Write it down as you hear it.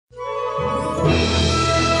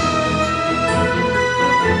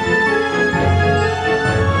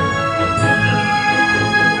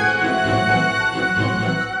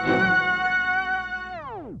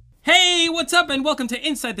and welcome to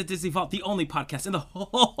Inside the Disney Vault, the only podcast in the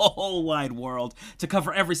whole wide world to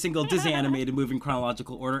cover every single Disney animated movie in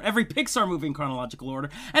chronological order, every Pixar movie in chronological order,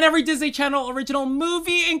 and every Disney Channel original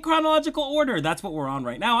movie in chronological order. That's what we're on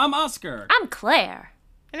right now. I'm Oscar. I'm Claire.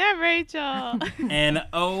 And I'm Rachel. And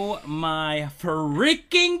oh my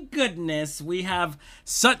freaking goodness, we have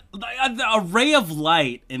such an array of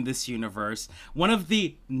light in this universe. One of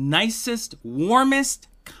the nicest, warmest,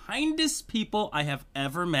 kindest people I have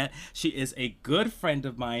ever met. She is a good friend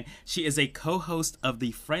of mine. She is a co-host of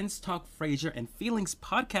the Friends Talk Frasier and Feelings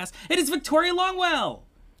podcast. It is Victoria Longwell.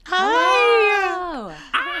 Hi.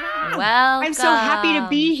 Welcome. I'm so happy to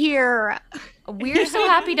be here. We're so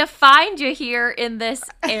happy to find you here in this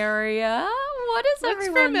area. What is Looks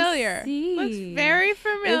everyone familiar. see? Looks very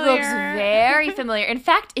familiar. It looks very familiar. In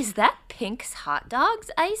fact, is that Pink's hot dogs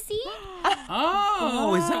I see?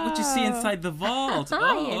 Oh, is that what you see inside the vault?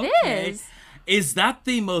 Oh, It okay. is. Is that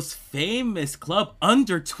the most famous club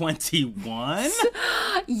under 21?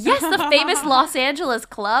 Yes, the famous Los Angeles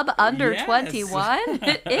club under Yes. 21.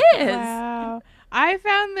 It is. Wow. I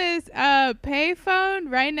found this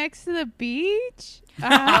payphone right next to the beach.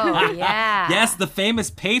 Oh, yeah. Yes, the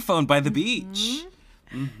famous payphone by the beach.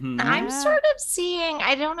 Mm-hmm. I'm sort of seeing,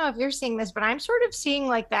 I don't know if you're seeing this, but I'm sort of seeing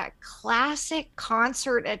like that classic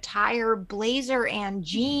concert attire blazer and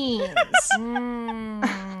jeans.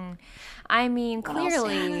 I mean,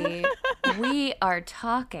 clearly, we are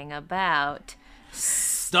talking about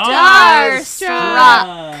Starstruck.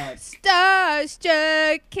 Starstruck.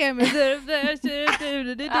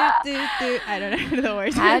 I don't know the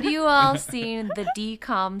words. Had you all seen the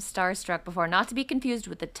DCOM Starstruck before? Not to be confused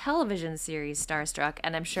with the television series Starstruck,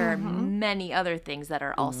 and I'm sure many other things that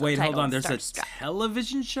are also Wait, hold titled on. There's Starstruck. a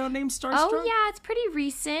television show named Starstruck? Oh yeah, it's pretty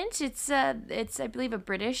recent. It's I believe a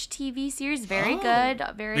British TV series. Very good,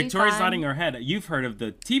 very Victoria's fun. nodding her head. You've heard of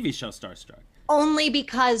the TV show Starstruck. Only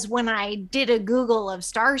because when I did a Google of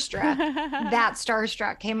Starstruck, that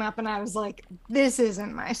Starstruck came up and I was like, this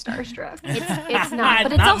isn't my Starstruck. It's not,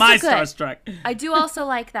 but it's Not also my good. Starstruck. I do also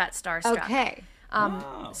like that Starstruck. Okay.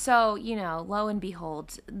 Wow. So, lo and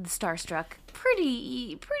behold, the Starstruck,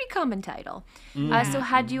 pretty common title. So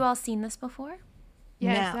had you all seen this before?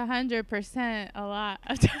 Yes, No. 100%. A lot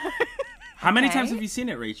of times. How many Okay. times have you seen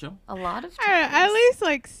it, Rachel? A lot of I don't know, times. at least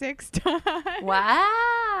like 6 times.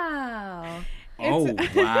 Wow. Oh,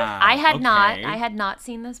 wow. I had not. Okay. I had not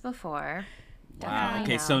seen this before. Wow. Definitely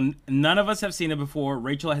Okay, no. so none of us have seen it before.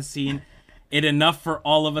 Rachel has seen it enough for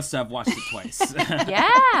all of us to have watched it twice.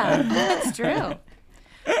 Yeah, that's true.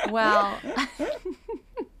 Well,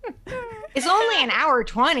 It's only an hour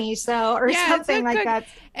 20, so, or Yeah, it's something a like good- that.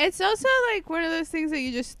 It's also like one of those things that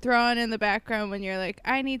you just throw on in the background when you're like,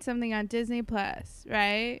 I need something on Disney Plus,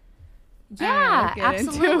 right? yeah, get into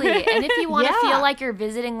absolutely. it. And if you want to Yeah. feel like you're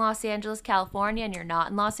visiting Los Angeles, California, and you're not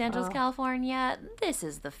in Los Angeles, California, this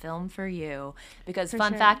is the film for you. Because,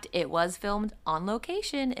 fun sure. fact, it was filmed on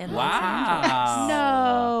location in Los Angeles.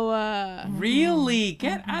 Wow. No. Really?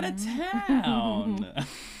 Get out of town.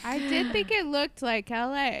 I did think it looked like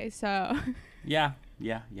LA, so. Yeah.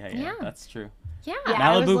 Yeah. That's true. Yeah.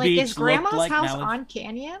 Yeah, I was Malibu like, Beach is Grandma's looked like house Malibu. on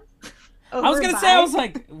Canyon? I was Over going to by? say, I was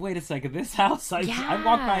like, wait a second, this house, I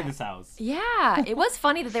walked by Yeah. this house. Yeah, it was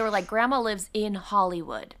funny that they were like, Grandma lives in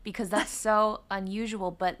Hollywood, because that's so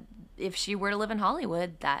unusual. But if she were to live in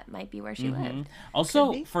Hollywood, that might be where she lived.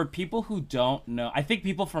 Also, for people who don't know, I think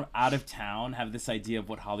people from out of town have this idea of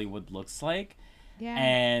what Hollywood looks like. Yeah.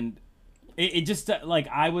 And it just, like,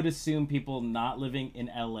 I would assume people not living in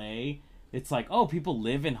LA, it's like, oh, people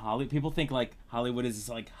live in Hollywood. People think, like, Hollywood is,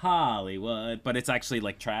 like, Hollywood, but it's actually,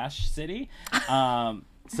 like, trash city.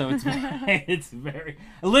 So it's it's very...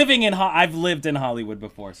 I've lived in Hollywood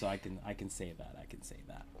before, so I can say that.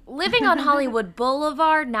 Living on Hollywood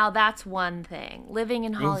Boulevard, now that's one thing. Living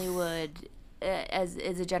in Hollywood as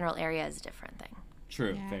a general area is a different thing.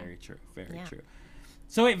 True, Yeah. very true, very Yeah. true.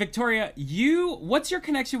 So wait, Victoria, what's your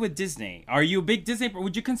connection with Disney? Are you a big Disney?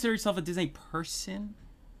 Would you consider yourself a Disney person?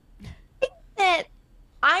 That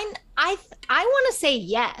I want to say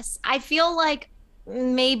yes. I feel like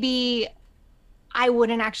maybe I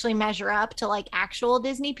wouldn't actually measure up to like actual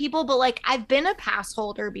Disney people, but like I've been a pass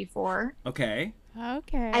holder before. Okay.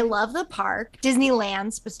 Okay. I love the park,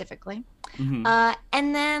 Disneyland specifically. Mhm.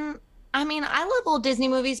 And then, I mean, I love old Disney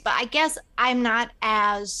movies, but I guess I'm not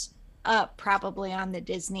as probably on the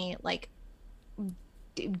Disney like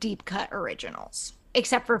deep cut originals,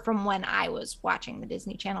 except for from when I was watching the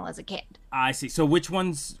Disney Channel as a kid. I see. So which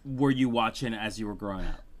ones were you watching as you were growing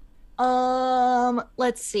up?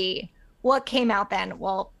 Let's see. What came out then?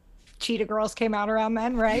 Well, Cheetah Girls came out around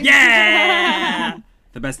then, right? Yeah!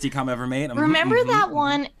 The best decom ever made. Remember that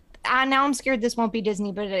one? now I'm scared this won't be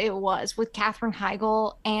Disney, but it was with Katherine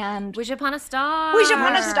Heigl and Wish Upon a Star. Wish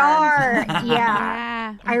Upon a Star. Yeah,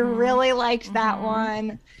 Yeah. I really liked that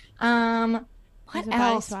one. What There's a body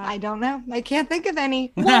else? swap. I don't know. I can't think of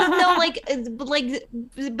any. Well, no,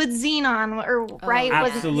 but Xenon, or right?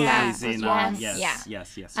 Was it- Absolutely, Yeah. was Xenon. one. Yes, Yeah.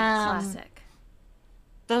 yes. Classic.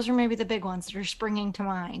 Those are maybe the big ones that are springing to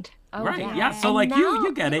mind. Oh, Right, yeah. yeah. So And like now-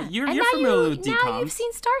 you get it. You're and now familiar with Now DComs. you've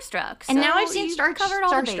seen Starstruck. And now so I've seen you've Star- covered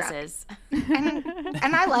all the Starstruck. bases.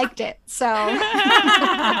 And I liked it. So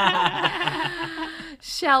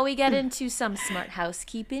Shall we get into some smart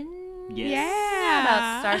housekeeping? Yes.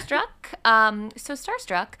 About Starstruck. So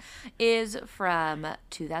Starstruck is from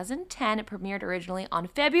 2010. It premiered originally on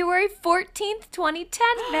February 14th, 2010,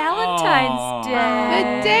 Valentine's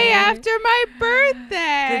Day. The day after my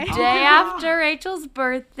birthday. The day after Rachel's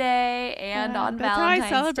birthday and on That's Valentine's how I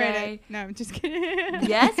celebrate Day. it. No, I'm just kidding.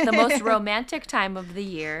 Yes, the most romantic time of the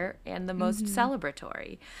year and the most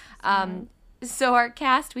celebratory. So our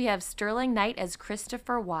cast, we have Sterling Knight as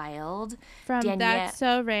Christopher Wilde. From Danielle- That's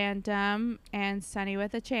So Random and Sunny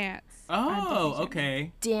with a Chance. on Disney Oh, Channel.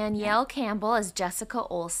 okay. Danielle Campbell as Jessica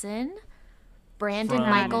Olsen. Brandon From-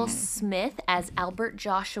 Michael Smith as Albert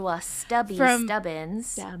Joshua Stubby From-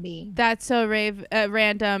 Stubbins. Dabby. That's So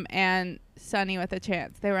Random and Sunny with a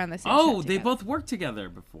Chance. They were on the same show Oh, they together. both worked together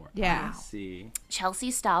before. Yeah. I see.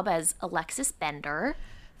 Chelsea Staub as Alexis Bender.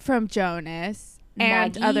 From Jonas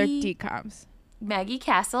and Maggie- other DComs. Maggie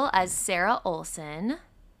Castle as Sarah Olsen.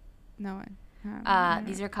 No one.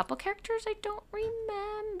 These are a couple characters I don't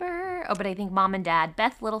remember. Oh, but I think Mom and Dad.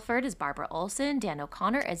 Beth Littleford as Barbara Olsen. Dan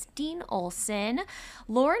O'Connor as Dean Olsen.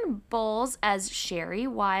 Lauren Bowles as Sherry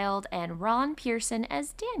Wilde. And Ron Pearson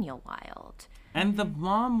as Daniel Wilde. And the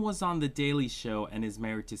mom was on The Daily Show and is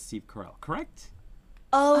married to Steve Carell, correct?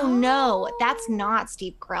 Oh no, that's not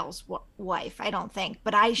Steve Carell's wife, I don't think.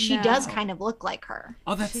 But she does kind of look like her.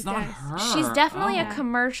 Oh, that's She not does. her. She's definitely Oh. a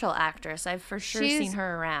commercial actress. I've for sure She's seen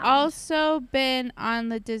her around. Also been on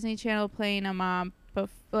the Disney Channel playing a mom,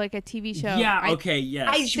 like a TV show. Yeah, I- okay, yes.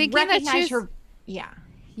 I Thinking that recognize she was- her. Yeah.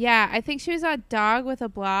 Yeah, I think she was on Dog with a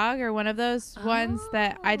Blog or one of those ones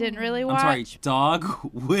that I didn't really I'm watch. sorry, dog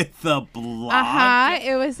with a blog.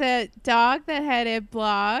 It was a dog that had a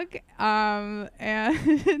blog, and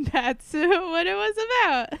that's what it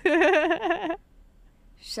was about.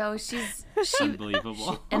 So she.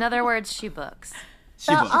 Unbelievable. In other words, she books.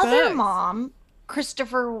 She The was. other Books. mom,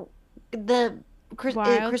 Christopher Wilde's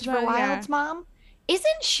Christopher mom, yeah. Wilde's mom,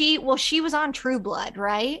 isn't she? Well, she was on True Blood,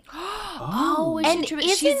 right? Oh, is And she true?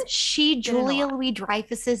 isn't she been in a Julia lot.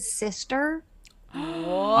 Louis-Dreyfus's sister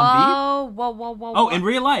Whoa, whoa. Oh, in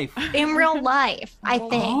real life. in real life? I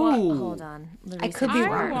think. Oh. Hold on. Let I me could see be I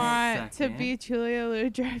this. wrong. want to Second. be Julia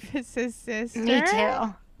Louis-Dreyfus's sister. Me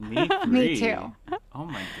too. Me, Me three. too. Oh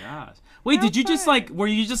my gosh. Wait, did you just were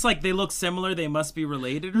you just like, they look similar, they must be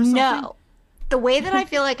related or something? No. The way that I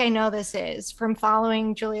feel like I know this is from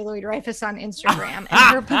following Julia Louis-Dreyfus on Instagram and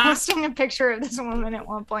her posting a picture of this woman at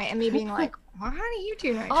one point and me being like, well, how do you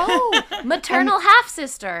two know each other? Oh, maternal half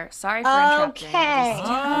sister. Sorry for interrupting. Okay.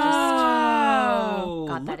 Oh,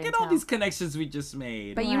 got that look at all intel. these connections we just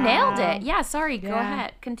made. But you nailed it. Yeah, sorry. Go Yeah.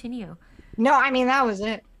 ahead. Continue. No, I mean, that was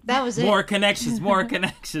it. That was it. More connections, more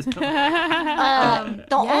connections. The Yes.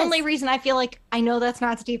 only reason I feel like I know that's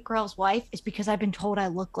not Steve Carell's wife is because I've been told I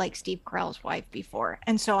look like Steve Carell's wife before.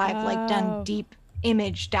 And so I've like Oh. done deep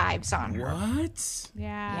image dives on her. What?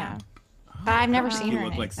 Yeah. But I've never seen You her.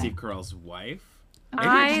 look in like anything. Steve Carell's wife? Maybe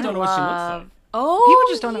I just don't know what she looks like. Oh,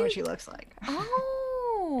 People just don't know what she looks like.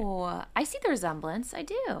 Oh, I see the resemblance. I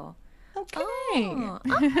do. Okay. Oh,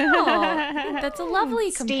 that's a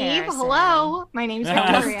lovely Steve, comparison. hello. My name's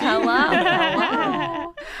Victoria.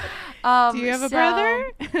 Hello. Do you have a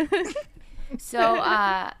brother? So,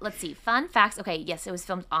 let's see. Fun facts. Okay, yes, it was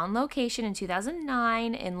filmed on location in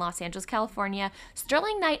 2009 in Los Angeles, California.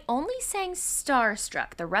 Sterling Knight only sang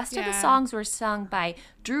Starstruck. The rest of the Yeah. songs were sung by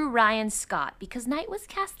Drew Ryan Scott because Knight was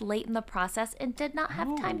cast late in the process and did not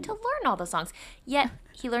have time to learn all the songs. Yet,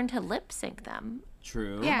 he learned to lip sync them.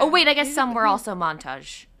 True. Yeah. Oh, wait, I guess some were also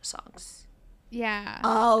montage songs. Yeah.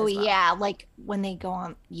 Oh, as well. yeah. Like when they go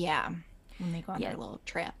on, when they go on Yeah. their little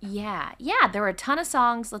trip. Yeah, there were a ton of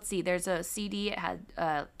songs. Let's see, there's a CD. It had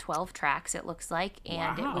 12 tracks, it looks like,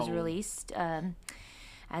 and it was Wow. released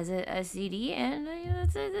as a CD, and there you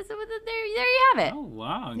have it. Oh,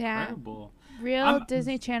 wow. Yeah. Incredible. Real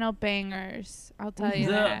Disney Channel bangers. I'll tell you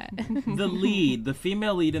that. The lead, the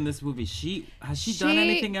female lead in this movie, has she done She-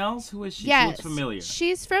 anything else? Who is she? She Yes. looks familiar.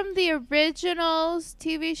 She's from the originals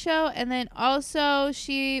TV show, and then also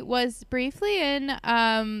she was briefly in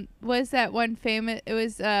was that one famous, it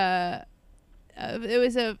was it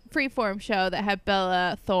was a freeform show that had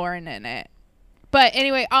Bella Thorne in it. But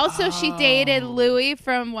anyway, also she dated Louis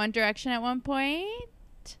from One Direction at one point.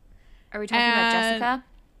 Are we talking about Jessica?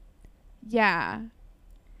 Yeah.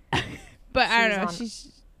 But I don't know. On-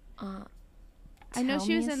 She's. I know Tell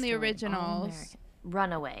she me was a in the story. originals.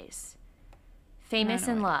 Runaways. Famous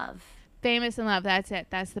in Love. Famous in Love. That's it.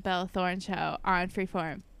 That's the Bella Thorne show on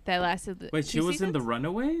Freeform that lasted. Wait, she 2 was in The seasons?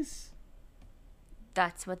 Runaways?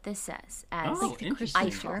 That's what this says. As Oh, interesting.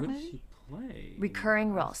 Eiffel. Who did she play?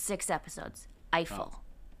 Recurring role, 6 episodes. Eiffel.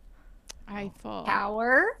 Eiffel.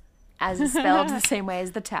 Tower. As is spelled the same way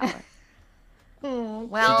as the tower. She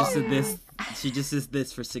Well, just did this. She just did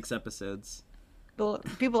this for 6 episodes.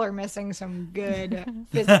 People are missing some good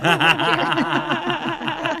physical here.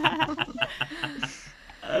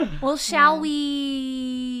 well, shall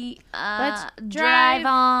we Let's drive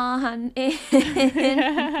on in,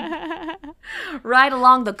 right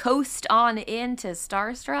along the coast on into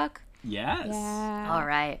Starstruck? Yes. Yeah. All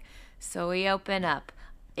right. So we open up.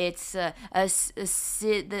 It's the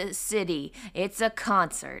city. It's a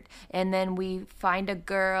concert. And then we find a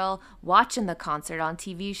girl watching the concert on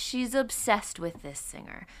TV. She's obsessed with this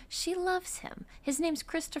singer. She loves him. His name's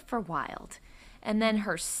Christopher Wilde. And then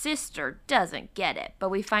her sister doesn't get it. But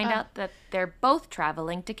we find out that they're both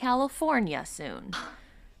traveling to California soon.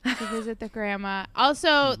 To visit the grandma.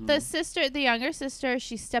 Also, the younger sister,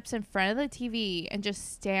 she steps in front of the TV and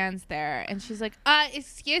just stands there. And she's like,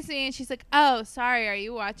 excuse me. And she's like, oh, sorry. Are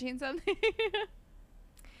you watching something?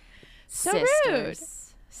 So rude.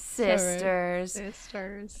 Sisters.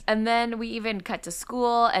 And then we even cut to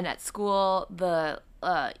school. And at school, the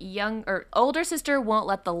older sister won't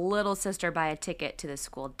let the little sister buy a ticket to the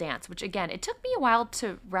school dance, which again, it took me a while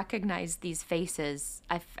to recognize these faces.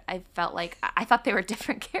 I felt like I thought they were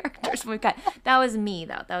different characters when we cut. That was me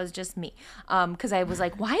though. That was just me. Because I was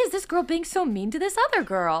like, why is this girl being so mean to this other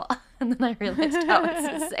girl? And then I realized, oh,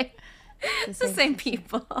 it's the same. It's the same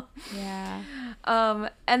people. Yeah.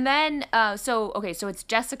 And then, so it's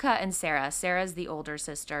Jessica and Sarah. Sarah's the older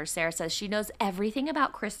sister. Sarah says she knows everything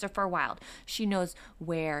about Christopher Wilde. She knows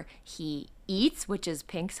where he eats, which is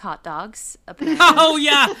Pink's Hot Dogs. Apparently. Oh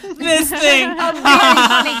yeah, this thing. A very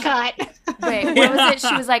funny cut. Wait, what was it?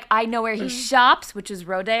 She was like, I know where he shops, which is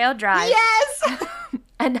Rodeo Drive. Yes.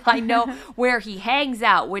 And I know where he hangs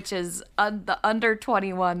out, which is the Under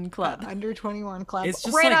 21 Club. Under 21 Club. It's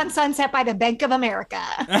just right like- on Sunset by the Bank of America.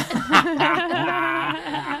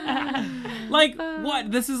 Like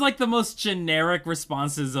what? This is like the most generic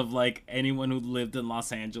responses of like anyone who lived in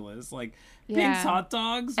Los Angeles. Like Pink's Yeah. Hot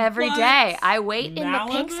Dogs Every What? day. I wait in the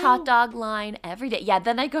Pink's Malibu? hot dog line every day. Yeah,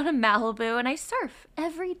 then I go to Malibu and I surf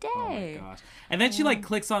every day. Oh my gosh! And then she like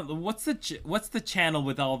clicks on what's the channel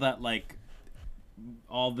with all that like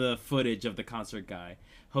all the footage of the concert guy,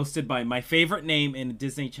 hosted by my favorite name in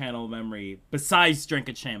Disney Channel memory besides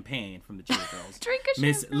Drinking Champagne from the Cheetah Girls, Drink a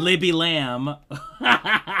Miss champagne. Libby Lamb.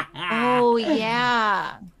 Oh,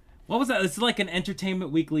 yeah. What was that? It's like an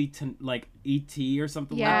Entertainment Weekly like ET or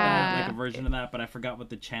something like Yeah. that, like a version of that. But I forgot what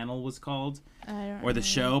the channel was called I don't or the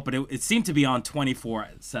show. But it seemed to be on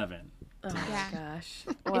 24/7. Oh my Yeah. gosh.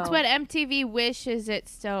 It's Well, what MTV wishes it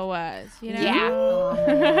still was, you know?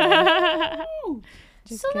 Yeah.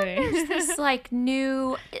 Just So then kidding. there's this like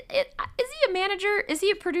new. Is he a manager? Is he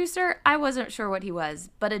a producer? I wasn't sure what he was,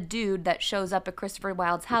 but a dude that shows up at Christopher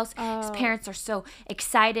Wilde's house. His parents are so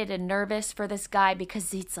excited and nervous for this guy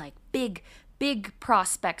because it's like big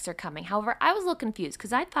prospects are coming. However, I was a little confused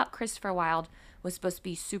because I thought Christopher Wilde was supposed to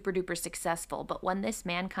be super duper successful, but when this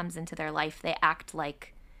man comes into their life, they act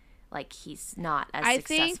like he's not as I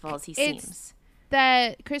think successful as he it's- seems.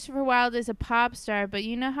 That Christopher Wilde is a pop star, but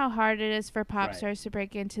you know how hard it is for pop Right. stars to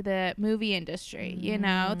break into the movie industry. You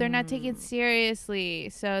know, they're not taken seriously.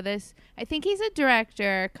 So I think he's a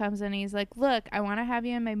director, comes in and he's like, look, I want to have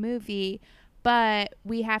you in my movie, but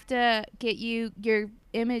we have to get your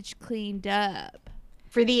image cleaned up.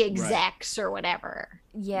 For the execs or whatever.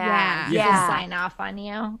 Yeah, Yeah. To sign off on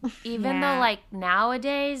you. Even Yeah. though, like,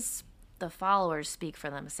 nowadays, the followers speak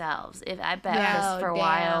for themselves. If I bet Yeah. Christopher Oh,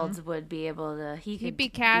 damn. Wilde would be able to, he could be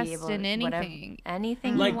cast able in to- whatever- anything.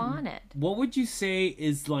 anything Like- he wanted. What would you say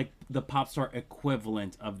is like the pop star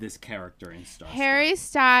equivalent of this character in Star? Harry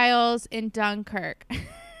Styles in Dunkirk.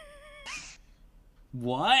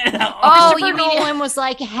 What? Oh, Christopher you mean- Nolan was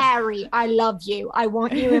like, Harry, I love you. I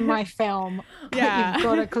want you in my film. Yeah. You've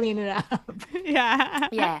got to clean it up. Yeah.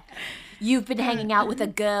 Yeah. You've been hanging out with a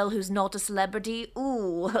girl who's not a celebrity.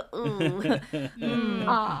 Ooh, ooh.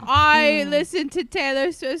 I listened to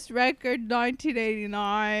Taylor Swift's record 1989,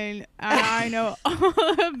 and I know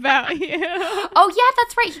all about you. Oh yeah,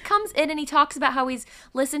 that's right. He comes in and he talks about how he's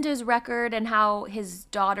listened to his record and how his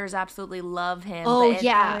daughters absolutely love him. Oh, but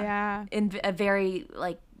yeah. Yeah. in a very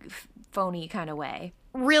like phony kind of way.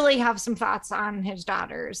 Really have some thoughts on his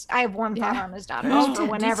daughters. I have one thought on his daughters Oh, for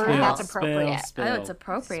do whenever spill, that's appropriate. Spill. Oh, it's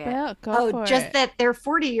appropriate. Spill, go Oh, for just it. that they're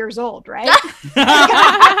 40 years old, right?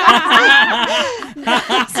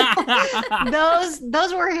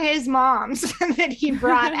 those were his moms that he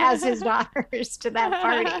brought as his daughters to that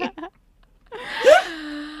party.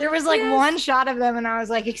 There was like one shot of them, and I was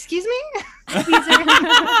like, "Excuse me."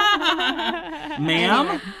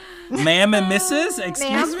 Ma'am? Ma'am and Mrs.?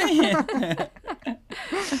 Excuse me?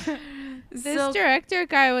 This director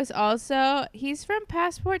guy was also, he's from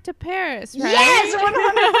Passport to Paris, right? Yes,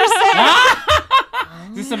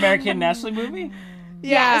 100%. Is this American Ashley movie?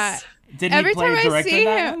 Yeah. Yes. Did he Every play time I director see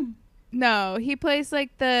that him- one? No, he plays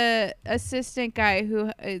like the assistant guy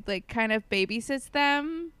who like kind of babysits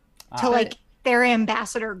them. To like their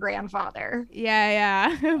ambassador grandfather.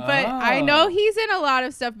 Yeah. But I Oh. know he's in a lot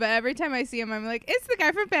of stuff, but every time I see him, I'm like, it's the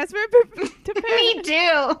guy from Passport to Paris. Me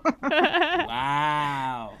too.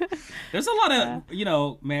 Wow. There's a lot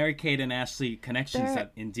of, Mary-Kate and Ashley connections There-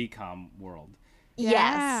 in DCOM world. Yes.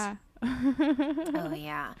 Yeah. Oh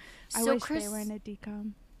yeah. I So wish Chris, they were in a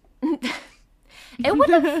decom. it would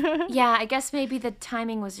have. Yeah, I guess maybe the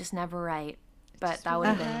timing was just never right, but that would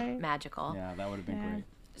have wasn't been right. magical. Yeah, that would have been Yeah. great.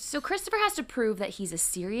 So Christopher has to prove that he's a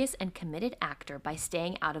serious and committed actor by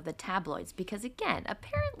staying out of the tabloids because, again,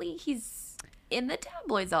 apparently he's in the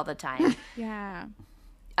tabloids all the time. Yeah.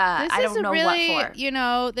 I don't know really, what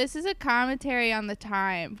for. This is a commentary on the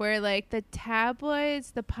time where like the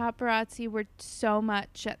tabloids, the paparazzi were so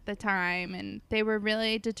much at the time, and they were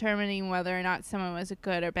really determining whether or not someone was a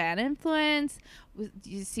good or bad influence.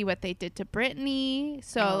 You see what they did to Britney.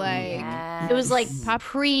 So Oh, like, It was like Pop-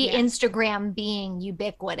 pre-Instagram being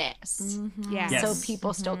ubiquitous. yeah. Yes. So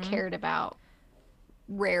people still cared about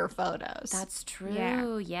rare photos. That's true.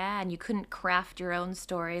 Yeah. Yeah. And you couldn't craft your own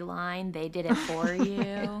storyline. They did it for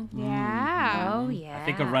you. Yeah. Oh, yeah. I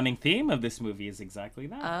think a running theme of this movie is exactly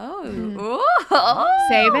that. Oh. Ooh.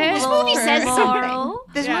 Save it. This movie says Laurel. something.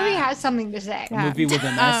 This Yeah. movie has something to say. A movie with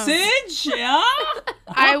a message? Yeah?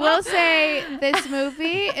 I will say this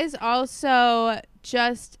movie is also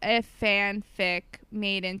just a fanfic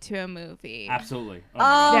made into a movie. Absolutely. Oh,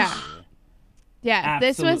 Oh. my God, Yeah. absolutely. Yeah,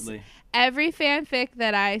 this was Absolutely. every fanfic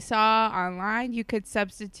that I saw online. You could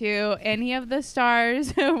substitute any of the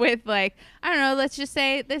stars with like, I don't know, let's just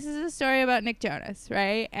say this is a story about Nick Jonas,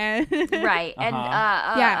 right? And Right. And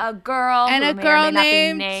Yeah. a girl And who a may or girl may not be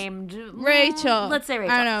named named Rachel. Let's say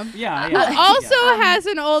Rachel. I don't know. Yeah, Who yeah. also has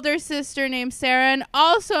an older sister named Sarah and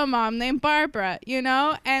also a mom named Barbara,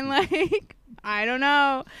 And like, I don't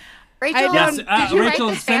know. Rachel, Yes, did you Rachel,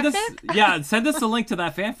 write this send us. fanfic? Yeah, send us a link to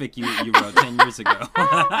that fanfic you wrote 10 years ago.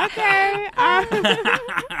 Okay.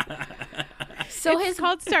 So It's his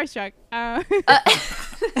called Starstruck.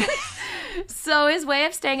 so his way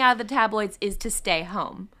of staying out of the tabloids is to stay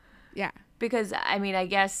home. Yeah. Because I mean, I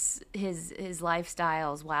guess his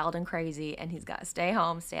lifestyle is wild and crazy, and he's got to stay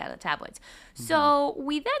home, stay out of the tabloids. So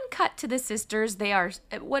we then cut to the sisters. They are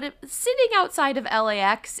sitting outside of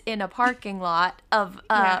LAX in a parking lot of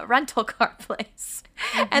a Yeah. rental car place,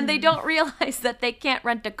 and they don't realize that they can't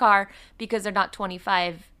rent a car because they're not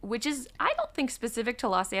 25, which is I don't think specific to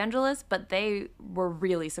Los Angeles, but they were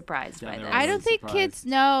really surprised Yeah, by they this. were I don't think surprised. kids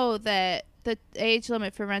know that the age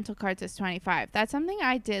limit for rental cars is 25. That's something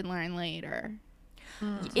I did learn later.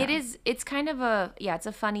 It is. It's kind of it's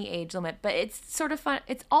a funny age limit, but it's sort of fun.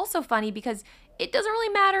 It's also funny because it doesn't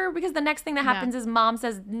really matter because the next thing that happens is mom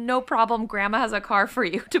says, "No problem, grandma has a car for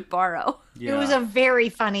you to borrow." Yeah. It was a very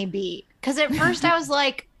funny beat. Because at first I was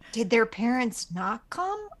like, did their parents not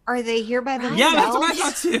come? Are they here by themselves? Yeah, that's what I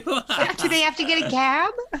thought too. Do they have to get a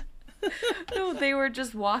cab? No, they were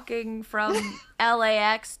just walking from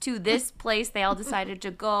LAX to this place. They all decided to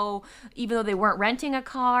go, even though they weren't renting a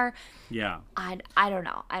car. Yeah. I don't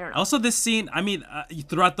know. Also, this scene, I mean,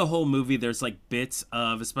 throughout the whole movie, there's like bits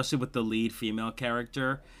of, especially with the lead female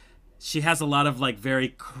character, she has a lot of like very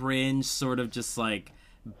cringe, sort of just like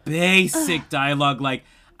basic dialogue. Like,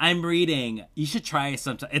 I'm reading, you should try it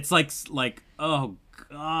sometime. It's like, oh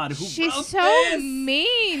God, who She's wrote so this?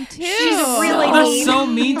 mean too. She's really They're mean. so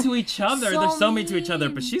mean to each other. So They're so mean to each other,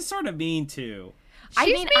 mean. but she's sort of mean too. I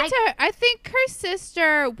She's mean, mean to her. I think her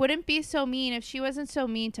sister wouldn't be so mean if she wasn't so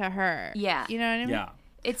mean to her. Yeah. You know what I mean? Yeah.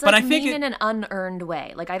 It's But like I think mean it- in an unearned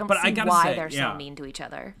way. Like I don't But I see gotta why say, they're yeah. so mean to each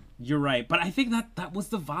other. You're right. But I think that was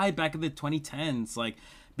the vibe back in the 2010s. Like,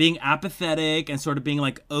 being apathetic and sort of being,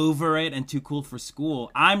 like, over it and too cool for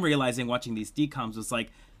school. I'm realizing watching these DComs was,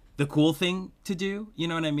 like, the cool thing to do. You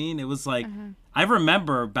know what I mean? It was, like, I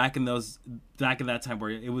remember back in that time where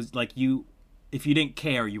it was, like, if you didn't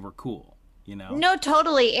care, you were cool, you know? No,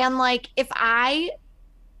 totally. And like, if I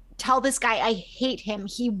tell this guy I hate him,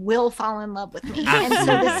 he will fall in love with me. And so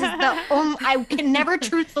this is I can never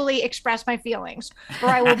truthfully express my feelings, or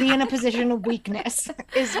I will be in a position of weakness,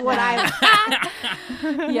 is what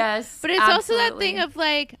Yes. But it's also that thing of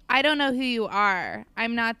like, I don't know who you are.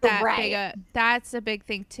 I'm not that big. That's a big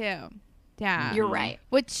thing too. Yeah. You're right.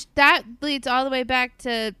 Which that leads all the way back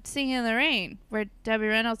to Singing in the Rain, where Debbie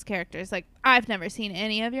Reynolds' character is like, I've never seen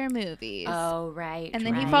any of your movies. Oh, right. And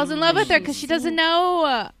then he falls in love with her because she doesn't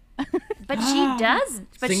know. But she does.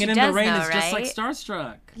 But Singing she in does the Rain know, is right? just like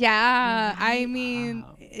Starstruck. Yeah. I mean,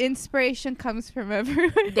 inspiration comes from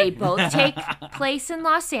everywhere. They both take place in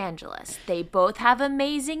Los Angeles. They both have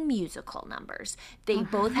amazing musical numbers. They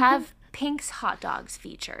both have Pink's hot dogs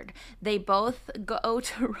featured. They both go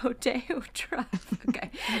to Rodeo Drive.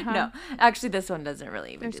 Okay. No, actually, this one doesn't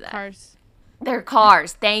really even do that. Cars. They're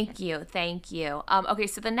cars. Thank you. Okay,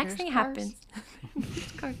 so the next thing happens.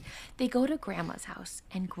 Cars. They go to Grandma's house,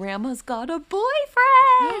 and Grandma's got a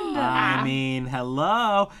boyfriend. I mean,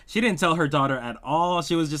 hello. She didn't tell her daughter at all.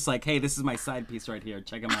 She was just like, hey, this is my side piece right here.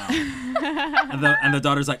 Check him out. and the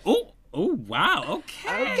daughter's like, oh, wow,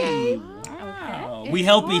 okay. Wow. We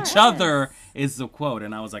help each other is the quote.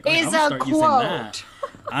 And I was like, okay, I'm going to start using that.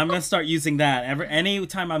 I'm going to start using that. Any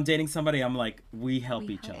time I'm dating somebody, I'm like, we help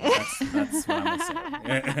each other. That's what I'm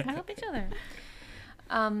going to say. Help each other.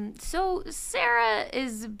 So Sarah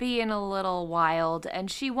is being a little wild,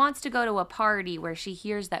 and she wants to go to a party where she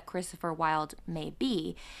hears that Christopher Wilde may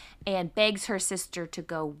be, and begs her sister to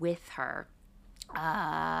go with her.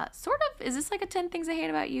 Sort of, is this like a 10 Things I Hate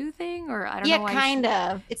About You thing? Or I don't know why. Yeah, kind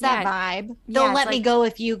of. It's that vibe. Don't let me go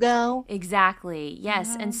if you go. Exactly.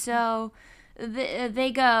 Yes. And so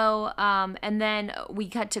they go, and then we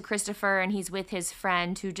cut to Christopher, and he's with his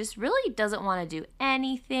friend who just really doesn't want to do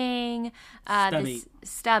anything.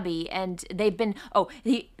 Stubby. And they've been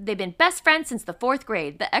best friends since the 4th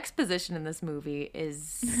grade. The exposition in this movie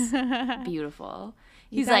is beautiful.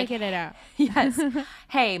 He's like, get it out. Yes.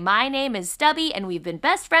 Hey, my name is Stubby, and we've been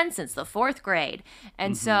best friends since the 4th grade.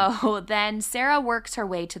 And so then Sarah works her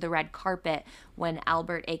way to the red carpet when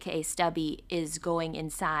Albert, aka Stubby, is going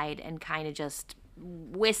inside and kind of just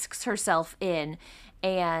whisks herself in.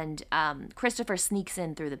 And Christopher sneaks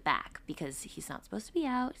in through the back because he's not supposed to be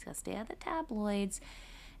out. He's got to stay out of the tabloids.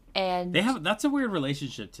 And that's a weird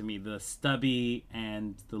relationship to me, the Stubby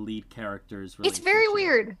and the lead characters relationship. It's very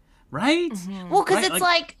weird. Right? Well, because it's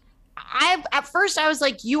like at first I was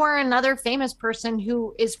like, you are another famous person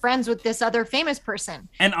who is friends with this other famous person.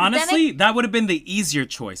 And honestly, that would have been the easier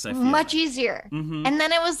choice, I feel. Much easier. And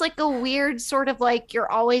then it was like a weird sort of like, you're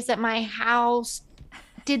always at my house.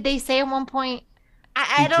 Did they say at one point?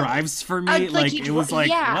 I don't. Drives for me, it was like,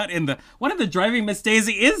 what in the driving Miss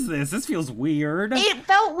Daisy is this? This feels weird. It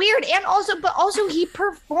felt weird, and also he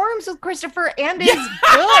performs with Christopher and is good.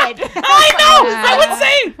 I know. I would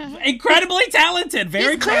say incredibly talented,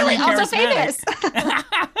 very He's clearly also famous.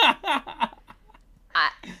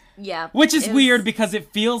 Yeah, which is weird because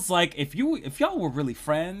it feels like if y'all were really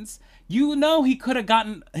friends, you know, he could have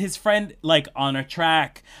gotten his friend like on a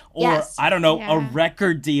track or I don't know, a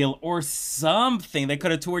record deal or something. They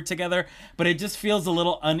could have toured together, but it just feels a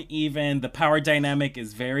little uneven. The power dynamic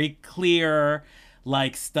is very clear.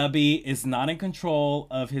 Like Stubby is not in control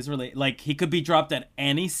of his like he could be dropped at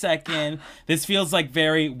any second. This feels like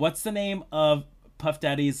very, what's the name of Puff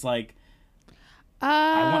Daddy's like,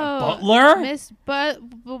 I want Butler? Miss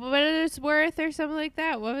Buttersworth or something like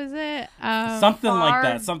that. What was it? Something like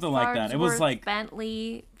that. It was like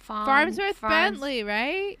Bentley. Farnsworth Bentley,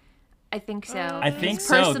 right? I think so. I think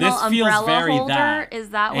so. This feels very holder, that. Is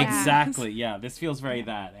that what exactly? Yeah, this feels very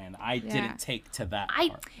that, and I didn't take to that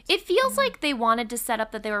part. It feels like they wanted to set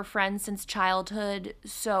up that they were friends since childhood,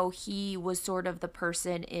 so he was sort of the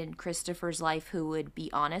person in Christopher's life who would be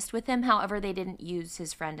honest with him. However, they didn't use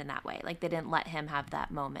his friend in that way. Like, they didn't let him have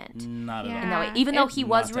that moment. Not at all. In that way. Even though he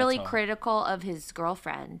was really critical of his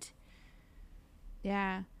girlfriend.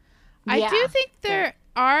 Yeah. I do think there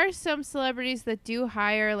are some celebrities that do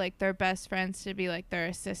hire like their best friends to be like their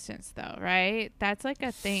assistants, though, right? That's like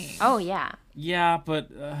a thing. Oh yeah. Yeah, but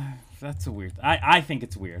that's a weird. I think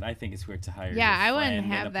it's weird. I think it's weird to hire. Yeah, your I wouldn't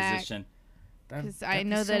friend have in a that position. because I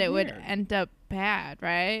know that it would end up bad,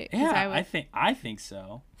 right? Yeah, I think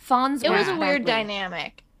so. Fonz. It was a weird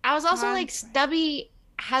dynamic. I was also like, Stubby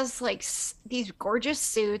has like these gorgeous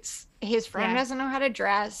suits. His friend Yeah. doesn't know how to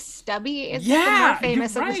dress. Stubby is the Yeah, more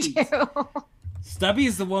famous you're of the two. Stubby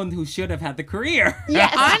is the one who should have had the career.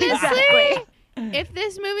 Yes, Honestly, exactly. if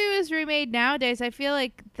this movie was remade nowadays, I feel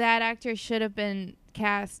like that actor should have been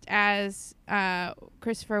cast as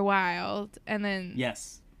Christopher Wilde, and then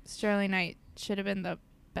Yes. Sterling Knight should have been the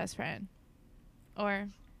best friend, or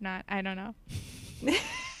not. I don't know.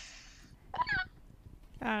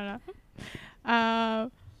 I don't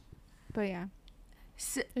know. But yeah.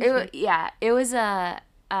 So, It was weird. it was a.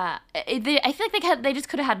 I feel like they just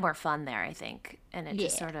could have had more fun there. I think, and it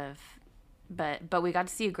just Yeah. sort of. But we got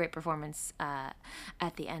to see a great performance at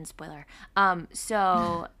the end. Spoiler.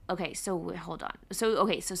 So okay. So hold on. So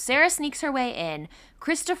Sarah sneaks her way in.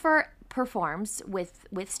 Christopher performs with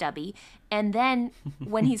Stubby, and then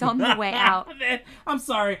when he's on the way out, I'm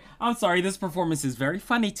sorry. This performance is very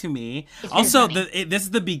funny to me. Also, funny. this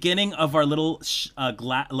is the beginning of our little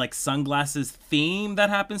like sunglasses theme that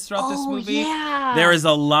happens throughout this movie. Yeah. There is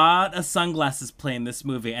a lot of sunglasses play in this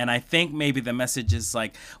movie, and I think maybe the message is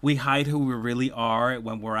like we hide who we really are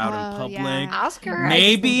when we're out in Oh, public. yeah. Oscar,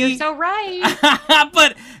 Maybe- you're so right.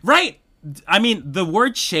 But right. I mean, the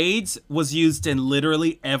word shades was used in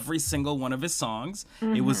literally every single one of his songs.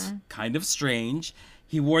 It was kind of strange.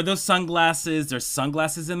 He wore those sunglasses. There's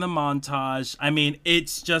sunglasses in the montage. I mean,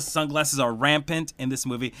 it's just sunglasses are rampant in this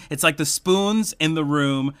movie. It's like the spoons in the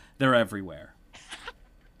room. They're everywhere.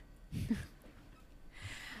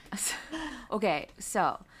 okay,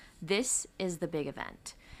 so this is the big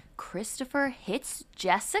event. Christopher hits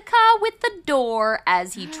Jessica with the door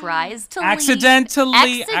as he tries to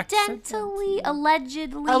Accidentally.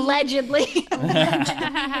 allegedly Allegedly. hits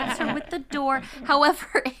her with the door.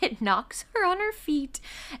 However, it knocks her on her feet,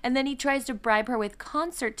 and then he tries to bribe her with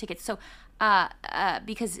concert tickets. So,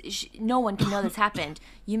 because no one can know this happened,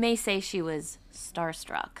 you may say she was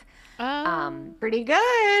starstruck. Pretty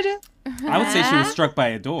good. I would say she was struck by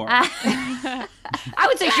a door. I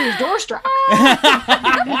would say she was doorstruck.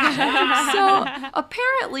 So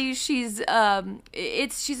apparently she's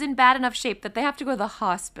in bad enough shape that they have to go to the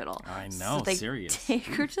hospital. I know, so they serious. take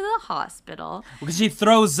her to the hospital. Because she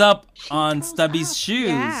throws up on Stubby's shoes.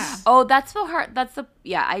 Yeah. Oh, that's the hard. That's the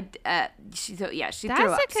she threw up. That's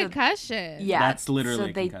a So- concussion. yeah, That's literally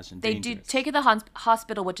so a concussion. They do Dangerous. take her to the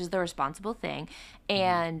hospital, which is the responsible thing,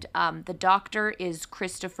 and the doctor is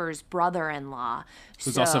Christopher's brother-in-law,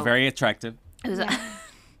 Who's also very attractive.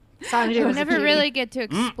 Sanjay We was a never cutie. really get to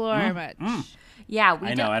explore much. Yeah, we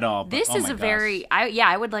I know don't- at all, but This oh is my a gosh. very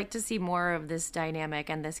I would like to see more of this dynamic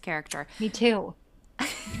and this character. Me too.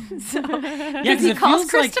 So Yeah, because he it calls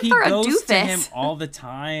feels like he Christopher a goes to doofus. him all the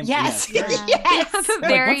time. Yes. Yeah, it's very- Yes. have a Like,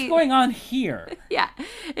 very what's going on here? yeah,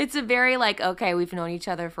 it's a very like okay, we've known each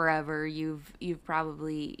other forever. You've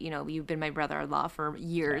probably you've been my brother-in-law for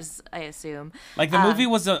years, I assume. Like the movie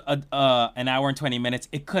was an hour and 20 minutes.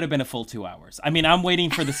 It could have been a full 2 hours. I mean, I'm waiting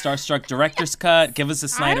for the Starstruck director's cut. Give us a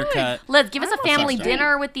Snyder cut. Let's give us a family Sanjay.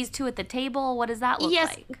 dinner with these two at the table. What does that look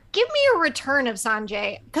Yes, like? give me a return of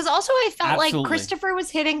Sanjay. Because also I felt like Absolutely. Christopher was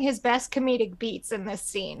hitting his best comedic beats in this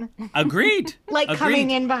scene. Agreed. Like Agreed.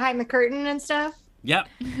 coming in behind the curtain and stuff. Yep.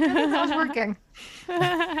 That was working.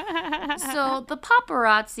 So the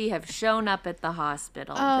paparazzi have shown up at the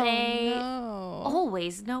hospital. Oh, They no.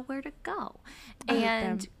 always know where to go.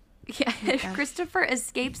 And them. Christopher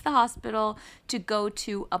escapes the hospital to go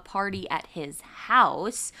to a party at his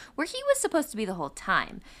house where he was supposed to be the whole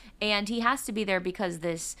time. And he has to be there because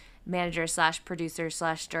this manager slash producer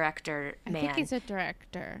slash director I man. think he's a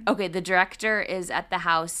director. Okay, the director is at the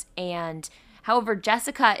house, and however,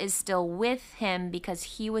 Jessica is still with him because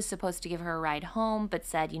he was supposed to give her a ride home, but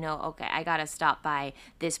said, okay, I gotta stop by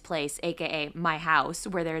this place, aka my house,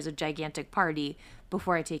 where there's a gigantic party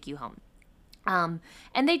before I take you home. And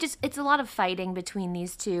it's a lot of fighting between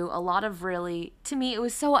these two. A lot of really, to me, it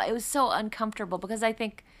was so uncomfortable because I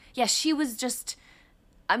think, she was just.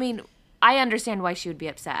 I mean, I understand why she would be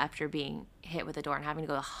upset after being hit with a door and having to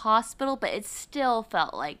go to the hospital, but it still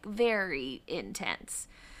felt like very intense.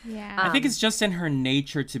 Yeah. I think it's just in her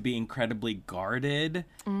nature to be incredibly guarded.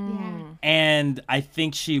 Yeah. And I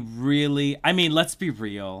think she really, I mean, let's be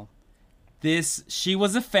real. She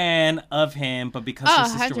was a fan of him, but because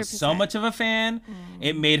her sister was so 100%. much of a fan,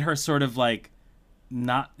 it made her sort of like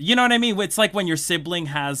not, you know what I mean? It's like when your sibling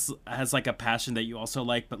has like a passion that you also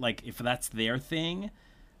like, but like if that's their thing,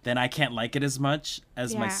 then I can't like it as much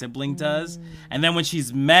as my Yeah. sibling does. And then when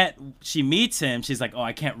she meets him, she's like, oh,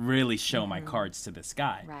 I can't really show my cards to this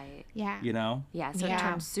guy. Right. Yeah. You know? Yeah, so it Yeah.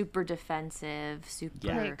 turns super defensive, super.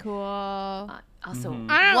 Yeah. Pretty cool. Also,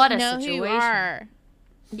 I don't what a know situation. who you are.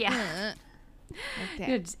 Yeah.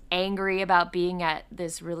 You're just angry about being at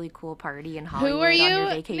this really cool party in Hollywood Who are you? on your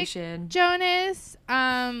Nick vacation. Jonas.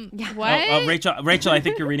 What? Oh, Rachel, I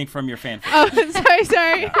think you're reading from your fanfic. Oh,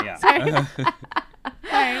 sorry. Yeah. Sorry.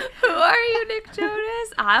 Who are you, Nick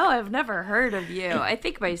Jonas? I've never heard of you. I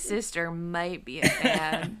think my sister might be a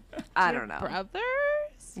fan. I don't know. Brothers?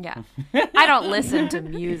 Yeah. I don't listen to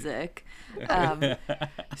music.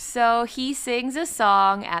 So he sings a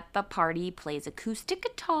song at the party, plays acoustic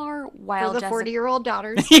guitar while For the 40-year-old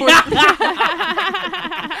daughters.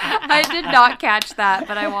 I did not catch that,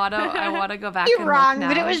 but I wanna go back. You're and wrong, look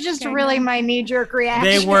but it now. was just really my knee-jerk reaction.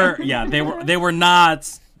 They were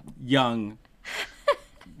not young.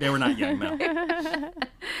 They were not young,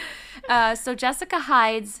 no. So Jessica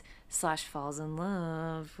hides / falls in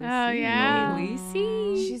love. We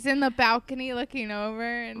see. She's in the balcony looking over,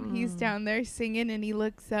 and he's down there singing, and he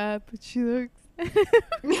looks up, and she looks.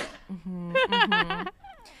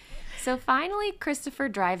 So finally, Christopher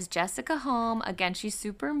drives Jessica home. Again, she's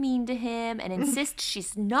super mean to him and insists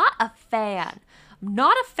she's not a fan. I'm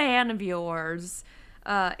not a fan of yours.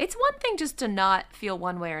 It's one thing just to not feel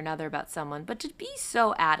one way or another about someone, but to be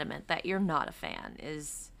so adamant that you're not a fan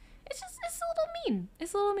it's a little mean.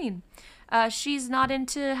 It's a little mean. She's not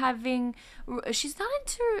into, what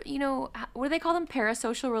do they call them?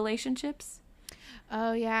 Parasocial relationships?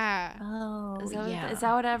 Oh, yeah. Oh, Is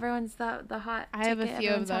that what everyone's the hot I have a ticket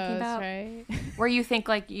few of everyone's talking those, about? right? Where you think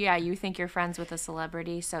you think you're friends with a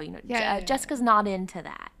celebrity, so Yeah. Jessica's not into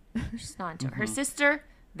that. She's not into it. Her sister,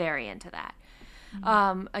 very into that.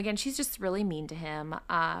 Again, she's just really mean to him.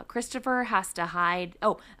 Christopher has to hide.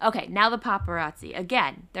 Oh, okay. Now the paparazzi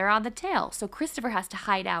again. They're on the tail, so Christopher has to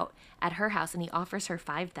hide out at her house, and he offers her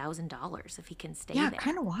 $5,000 if he can stay there. Yeah,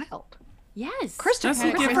 kind of wild. Yes, Christopher. Does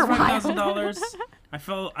he give her Wild.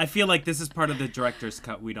 $5,000? I feel like this is part of the director's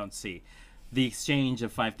cut we don't see. The exchange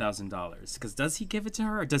of $5,000. Because does he give it to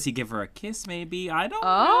her, or does he give her a kiss? Maybe I don't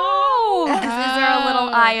Oh, is there a little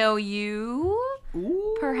IOU? know.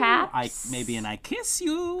 Ooh, Perhaps. maybe an I kiss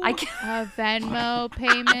you. I can- A Venmo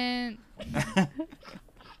payment.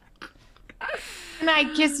 And I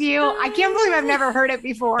kiss you. I can't believe I've never heard it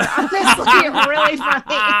before. Honestly, it's really funny.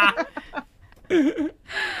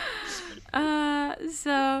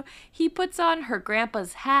 So he puts on her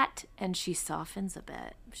grandpa's hat, and she softens a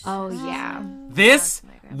bit. Oh, yeah. This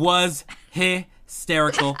was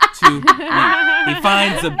hysterical to me. He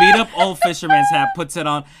finds a beat up old fisherman's hat, puts it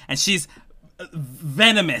on, and she's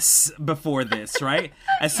venomous before this, right?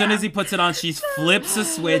 As soon as he puts it on, she flips a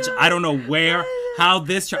switch. I don't know how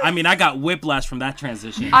this. I got whiplash from that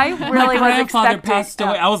transition. I really My was grandfather expecting. passed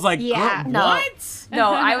away. I was like, Yeah. "Girl, No. what?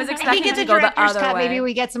 No, I was I expecting think it's to a go the director's other cut. way. Maybe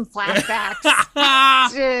we get some flashbacks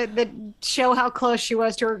that show how close she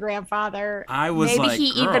was to her grandfather. I was Maybe like, he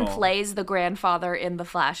even girl. plays the grandfather in the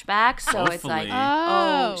flashback, so it's like,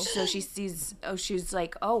 Hopefully. so she sees, she's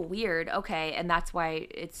like, oh, weird, okay, and that's why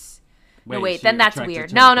it's. Wait, No, wait, she then that's attracted weird.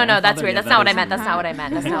 to No, her that's grandfather? weird. Yeah, That's not what I is meant. That's weird. not what I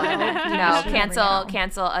meant. That's not what I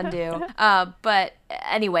cancel, undo. But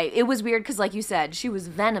anyway, it was weird because, like you said, she was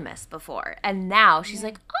venomous before, and now she's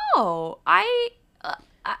like, oh,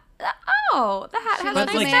 the hat has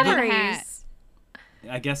looks nice like the memories. hat.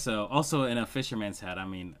 I guess so. Also, in a fisherman's hat.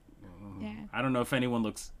 Yeah. I don't know if anyone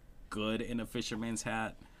looks good in a fisherman's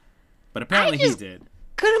hat, but apparently he just- did.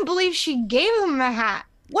 Couldn't believe she gave him the hat.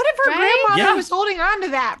 What if her Right? grandmother Yeah. was holding on to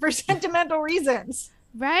that for sentimental reasons?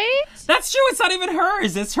 Right? That's true. It's not even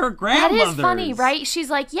hers. It's her That grandmother's. is funny, right? She's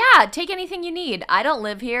like, yeah, take anything you need. I don't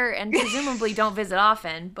live here and presumably don't visit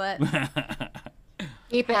often, but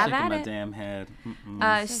Keep it. Have Shaking at my it. damn head.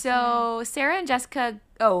 Mm-mm. So Sarah and Jessica,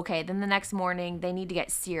 then the next morning they need to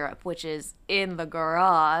get syrup, which is in the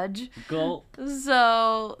garage. Gulp.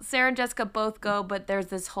 So Sarah and Jessica both go, but there's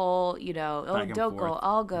this whole, Back and don't go, forth.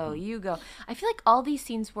 I'll go, you go. I feel like all these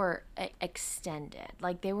scenes were extended.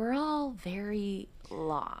 Like they were all very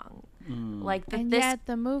long. Like And this yet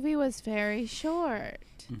the movie was very short.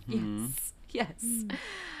 Yes.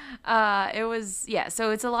 It was,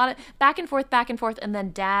 so it's a lot of back and forth, and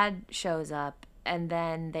then Dad shows up, and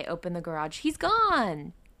then they open the garage. He's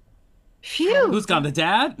gone. Phew. Who's gone? The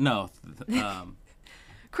dad? No.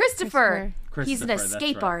 Christopher. He's an Christopher, that's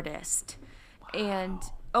escape right. artist. And,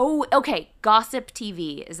 okay, Gossip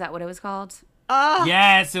TV. Is that what it was called?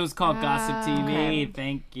 Yes, it was called Gossip TV.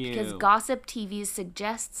 Thank you. Because Gossip TV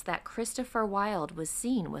suggests that Christopher Wilde was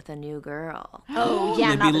seen with a new girl. Oh,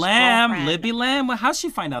 yeah, not Libby his Lamb. girlfriend. Libby Lamb. Well, how'd she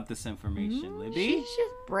find out this information, Libby? She's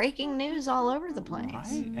just breaking news all over the place.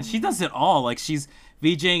 Right? And she does it all. Like she's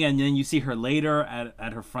VJing, and then you see her later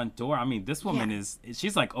at her front door. I mean, this woman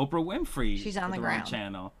she's like Oprah Winfrey. She's on for the wrong ground.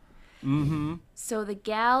 channel. Mm-hmm. So the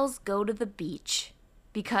gals go to the beach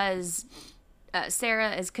because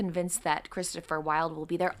Sarah is convinced that Christopher Wilde will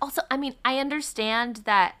be there. Also, I mean, I understand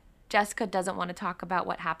that Jessica doesn't want to talk about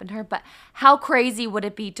what happened to her, but how crazy would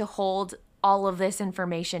it be to hold all of this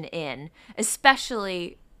information in,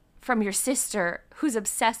 especially from your sister who's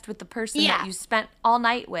obsessed with the person that you spent all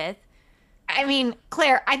night with? I mean,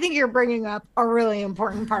 Claire, I think you're bringing up a really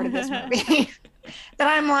important part of this movie that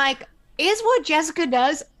I'm like, is what Jessica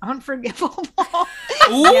does unforgivable?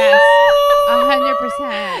 Yes,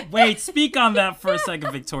 100%. Wait, speak on that for a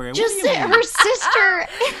second, Victoria. Just What do you that mean? her sister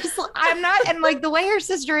is, I'm not, and like the way her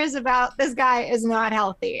sister is about this guy is not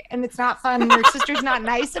healthy and it's not fun. And her sister's not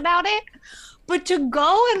nice about it. But to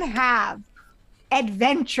go and have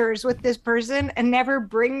adventures with this person and never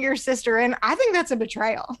bring your sister in, I think that's a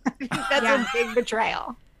betrayal. I think that's a big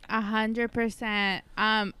betrayal. 100%.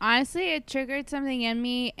 Honestly, it triggered something in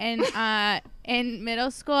me. And in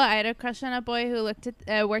middle school, I had a crush on a boy who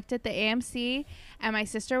worked at the AMC, and my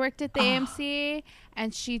sister worked at the AMC,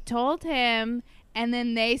 and she told him, and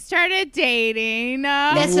then they started dating.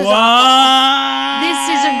 This is What? awful. This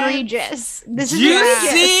is egregious. This is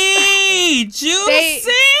egregious.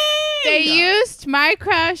 Juicy! They used my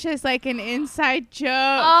crush as like an inside joke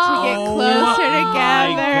to get closer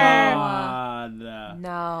together.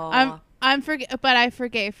 No. But I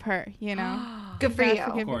forgave her, you know. Good for you.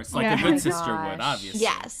 Of course, like Yeah. a Oh my good sister would, gosh. obviously.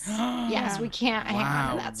 Yes. Yes, we can't hang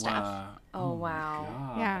on to that stuff. Oh,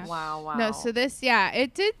 wow. Yeah. Wow. No, so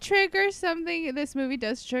it did trigger something. This movie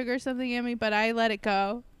does trigger something in me, but I let it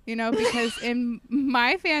go, you know, because in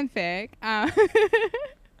my fanfic,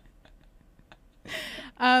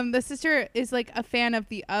 the sister is like a fan of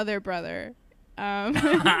the other brother. So,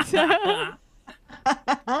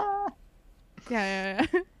 yeah.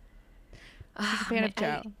 She's a fan of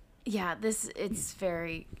Joe. Yeah,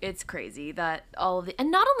 it's crazy that all of the,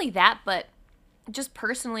 and not only that, but just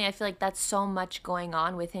personally, I feel like that's so much going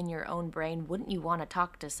on within your own brain. Wouldn't you want to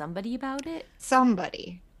talk to somebody about it?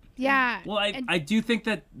 Somebody. Yeah. Well, I do think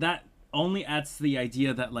that only adds to the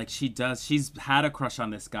idea that like she's had a crush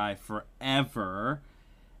on this guy forever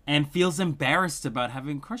and feels embarrassed about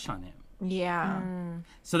having a crush on him. Yeah.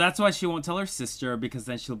 So that's why she won't tell her sister, because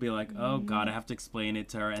then she'll be like, oh God, I have to explain it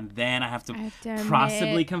to her, and then I have to possibly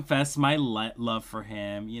admit. confess my love for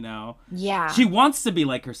him, you know? Yeah. She wants to be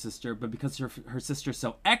like her sister, but because her sister's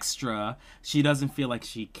so extra, she doesn't feel like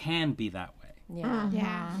she can be that way. Yeah.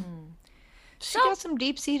 Yeah. She got some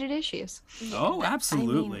deep-seated issues. Oh,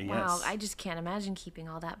 absolutely, I mean, wow, yes. I just can't imagine keeping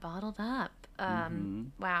all that bottled up.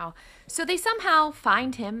 Wow. So they somehow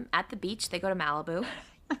find him at the beach. They go to Malibu.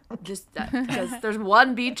 Just because there's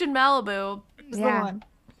one beach in Malibu. It's Yeah. the one.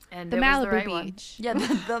 And The it was Malibu the right one. beach. Yeah,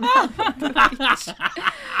 the Malibu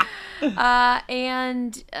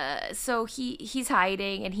beach. So he's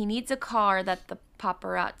hiding, and he needs a car that the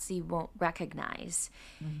paparazzi won't recognize.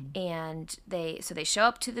 And they show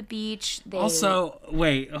up to the beach. They Also,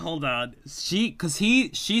 wait, hold on. She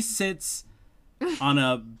sits on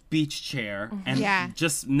a beach chair, and Yeah.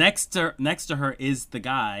 just next to her is the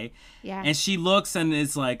guy. Yeah. And she looks and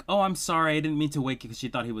is like, "Oh, I'm sorry, I didn't mean to wake you," because she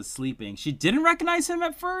thought he was sleeping. She didn't recognize him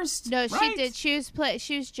at first. No, right? she did.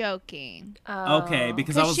 She was joking. Okay,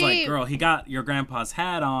 because I 'Cause was she- like, "Girl, he got your grandpa's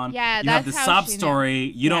hat on. Yeah, you have that's this how sob she knew.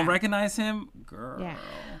 story. You don't Yeah. recognize him, girl." Yeah.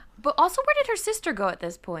 But also, where did her sister go at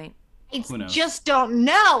this point? Who knows? Just don't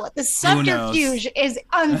know. The subterfuge is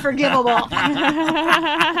unforgivable.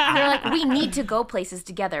 They're like, we need to go places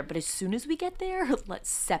together, but as soon as we get there, let's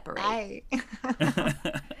separate.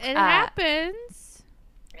 It happens.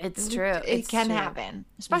 It's true. It can happen,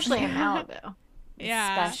 especially in Malibu.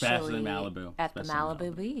 Yeah. Especially in Malibu. At the Especially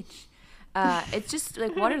in Malibu beach. It's just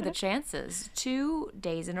like, what are the chances? 2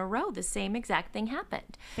 days in a row, the same exact thing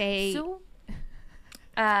happened. Fate. So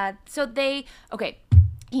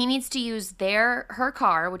he needs to use her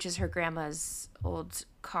car, which is her grandma's old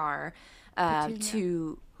car,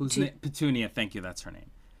 to Petunia, thank you, that's her name.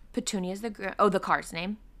 Petunia's the car's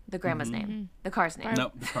name, the grandma's name, the car's name.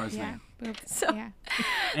 Nope, the car's Yeah. name. So Yeah.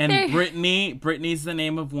 And Brittany's the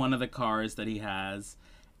name of one of the cars that he has,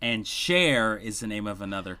 and Cher is the name of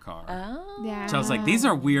another car. Yeah. So I was like, these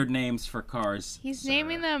are weird names for cars. He's Sarah.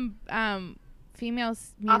 naming them female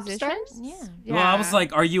Pop musicians. stars? Yeah. Well, I was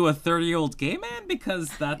like, are you a 30-year-old gay man? Because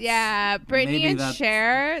that's... Yeah, Brittany maybe and that's-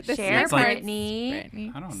 Cher. The Cher, three parts- Brittany.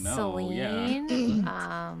 Brittany. I don't know. Celine.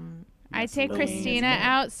 I take Celine. Christina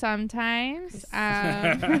out sometimes.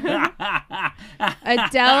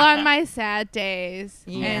 Adele on my sad days.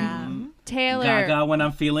 Yeah. And Taylor. Gaga when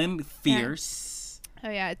I'm feeling fierce. Oh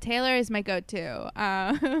yeah, Taylor is my go-to.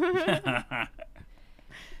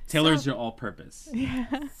 Taylor's your all-purpose.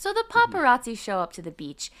 So the paparazzi show up to the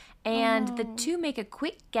beach, and the two make a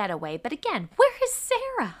quick getaway. But again, where is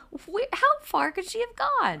Sarah? How far could she have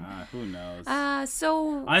gone? Who knows?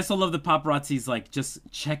 So I also love the paparazzi's like just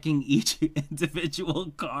checking each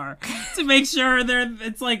individual car to make sure they're.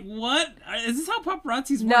 It's like, what is this? How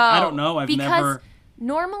paparazzis work? no, I don't know. I've because never.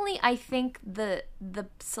 normally I think the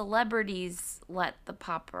celebrities let the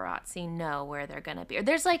paparazzi know where they're gonna be. Or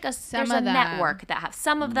there's like there's a of them. network that have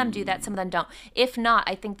some of them do that, some of them don't. If not,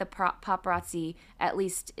 I think the paparazzi, at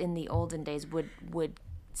least in the olden days, would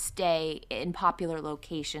stay in popular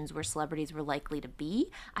locations where celebrities were likely to be.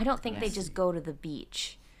 I don't think they just go to the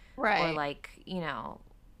beach Right. or like,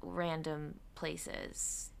 random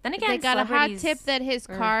places. Then again, They got a hot celebrities tip that his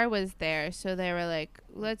car was there, so they were like,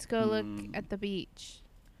 let's go look at the beach.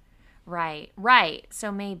 Right.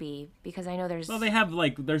 So maybe because I know there's Well, they have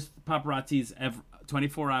there's paparazzis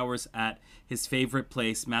 24 hours at his favorite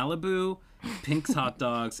place, Malibu, Pink's Hot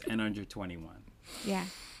Dogs, and Under 21. Yeah.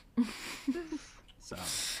 So,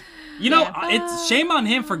 it's shame on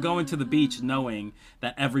him for going to the beach knowing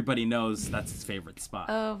that everybody knows that's his favorite spot.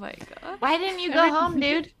 Oh my god. Why didn't you go home,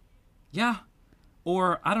 dude? Yeah.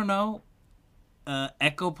 Or, I don't know,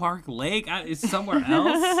 Echo Park Lake? Is somewhere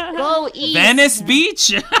else? Go east. Venice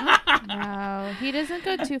Beach? No, he doesn't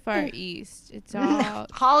go too far east. It's all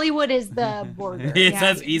Hollywood is the border. It's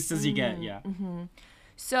as east as you get, yeah.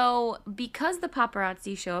 So, because the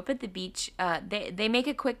paparazzi show up at the beach, they make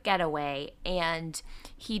a quick getaway, and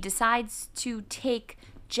he decides to take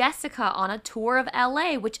Jessica on a tour of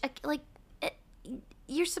LA, which,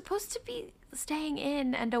 you're supposed to be staying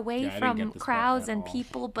in and away Yeah, I didn't from get this crowds part at and all.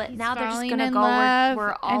 people, but now they're just falling gonna in go love,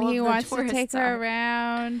 where all and of he the wants to tourists take her are.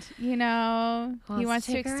 around. He wants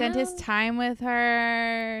to take her extend his out? time with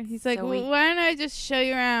her. He's like, So we- why don't I just show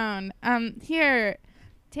you around? Here,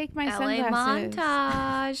 take my LA sunglasses.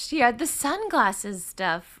 montage. Yeah, the sunglasses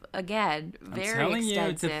stuff again. I'm Very telling you,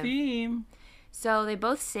 extensive. it's a theme. So they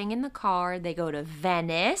both sing in the car. They go to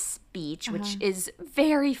Venice Beach, which Uh-huh. is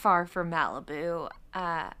very far from Malibu.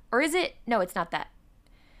 Or is it? No, it's not that.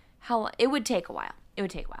 It would take a while.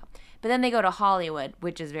 But then they go to Hollywood,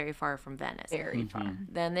 which is very far from Venice. Very far.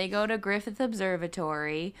 Then they go to Griffith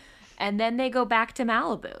Observatory, and then they go back to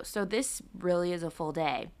Malibu. So this really is a full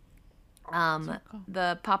day.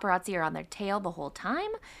 The paparazzi are on their tail the whole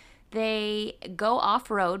time. They go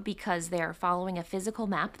off-road because they're following a physical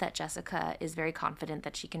map that Jessica is very confident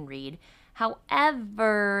that she can read.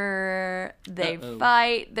 However, they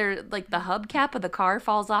fight. They're like the hubcap of the car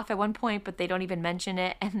falls off at one point, but they don't even mention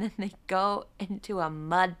it. And then they go into a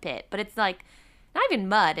mud pit. But it's like not even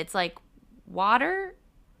mud. It's like water.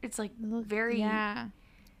 It's like very Yeah.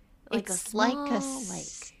 like a It's small like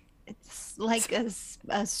lake. It's like a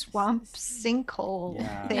swamp sinkhole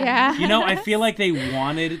Yeah. thing. Yeah. I feel like they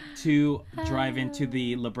wanted to drive into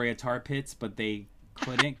the La Brea tar pits, but they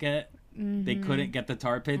couldn't get the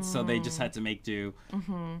tar pits, so they just had to make do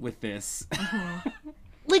with this.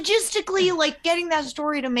 Logistically, like getting that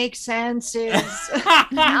story to make sense is.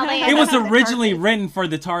 Now they It end was up on the originally carpet. written for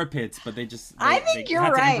the tar pits, but they just I think they you're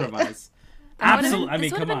had right. to improvise. That would've Absolutely. been- I mean,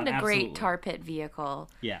 this would come have on. been a great absolutely. tar pit vehicle.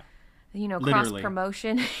 Yeah. Cross Literally.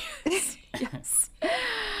 promotion. Yes.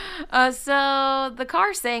 So the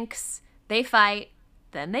car sinks. They fight.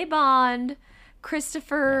 Then they bond.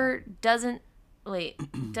 Christopher doesn't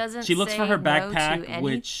She looks say for her no backpack, to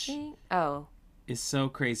which- anything. Oh, It's so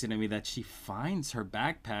crazy to me that she finds her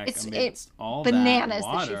backpack It's amidst all bananas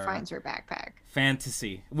that that she water. finds her backpack.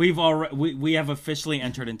 Fantasy. We have officially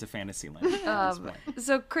entered into fantasy land. at this point.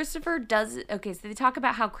 so Christopher does. Okay, so they talk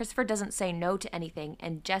about how Christopher doesn't say no to anything,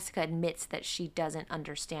 and Jessica admits that she doesn't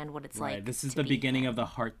understand what it's Right. like. This is to the be beginning him. of the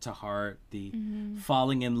heart to heart, the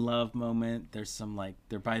falling in love moment. There's some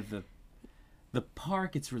they're by the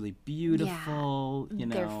park. It's really beautiful.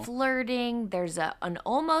 They're flirting. There's an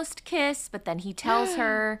almost kiss, but then he tells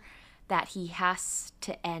her that he has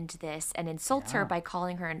to end this and insults her by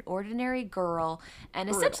calling her an ordinary girl and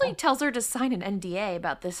essentially tells her to sign an NDA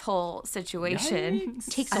about this whole situation. Yikes.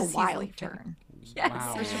 Takes a As he's wild leaving. turn. Yes.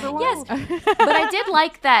 Wow. Yes. But I did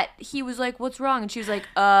like that he was like, "What's wrong?" And she was like,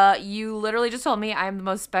 you literally just told me I'm the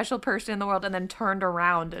most special person in the world," and then turned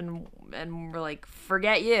around and we're like,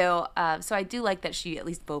 "Forget you." So I do like that she at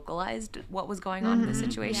least vocalized what was going on in the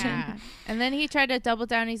situation. Yeah. And then he tried to double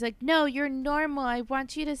down. He's like, no, you're normal. I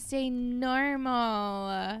want you to stay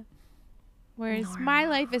normal. Whereas my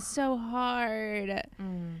life is so hard.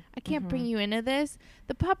 I can't bring you into this.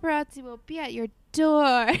 The paparazzi will be at your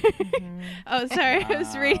door. Oh, sorry. I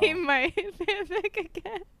was reading my fanfic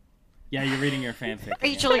again. Yeah, you're reading your fanfic.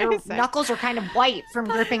 Rachel, your Sorry. knuckles are kind of white from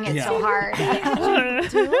gripping it so Yeah. hard.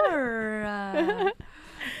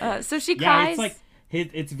 So she Yeah, cries. it's like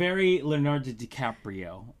it's very Leonardo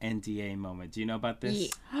DiCaprio NDA moment. Do you know about this?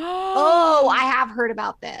 Oh, I have heard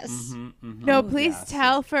about this. No, please Yeah, so-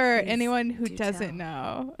 tell for Please anyone who do doesn't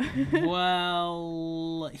tell. know.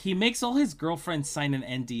 Well, he makes all his girlfriends sign an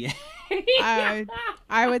NDA.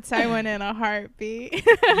 I would sign one in a heartbeat. You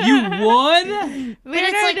would? But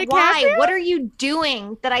it's like, why? What are you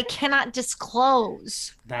doing that I cannot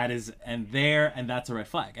disclose? That is, and that's a red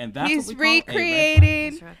flag, and that's He's what we call a red flag.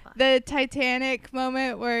 recreating That's a red flag. the Titanic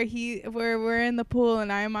moment where we're in the pool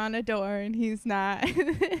and I'm on a door and he's not.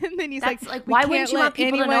 And then he's That's like, like, "We why can't wouldn't you let want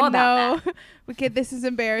people to know anyone about know. We can't. This is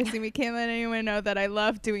embarrassing. We can't let anyone know that I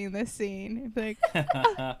love doing this scene." Like,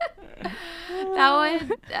 That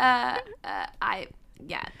would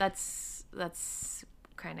that's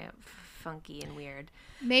kind of funky and weird.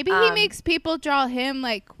 maybe he makes people draw him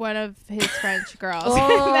like one of his French girls.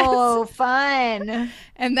 Oh, fun.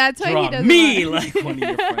 And that's why he Draw doesn't me want- like one of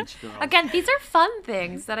your French girls. Again, these are fun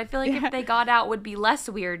things that I feel like if they got out would be less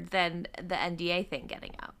weird than the NDA thing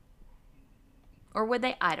getting out. Or would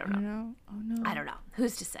they? I don't know. No. Oh no. I don't know.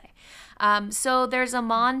 Who's to say? So there's a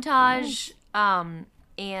montage,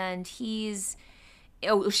 and she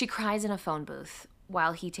cries in a phone booth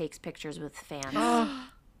while he takes pictures with fans.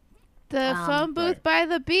 The phone booth Right. by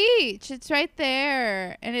the beach. It's right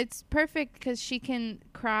there. And it's perfect because she can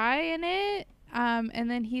cry in it.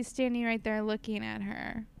 And then he's standing right there looking at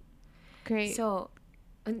her. Great. So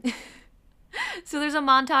there's a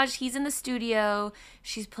montage. He's in the studio.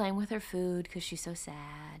 She's playing with her food because she's so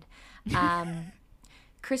sad.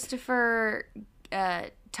 Christopher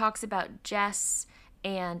talks about Jess,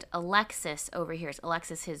 and Alexis overhears.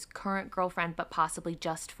 Alexis, his current girlfriend, but possibly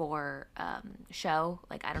just for show.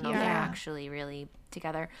 Like, I don't know if they're Yeah. actually really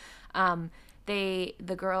together.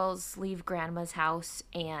 The girls leave Grandma's house,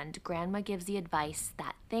 and Grandma gives the advice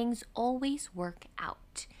that things always work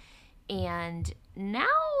out. And now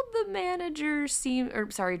the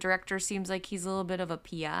director seems like he's a little bit of a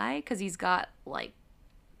PI because he's got like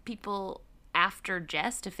people after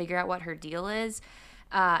Jess to figure out what her deal is.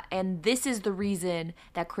 And this is the reason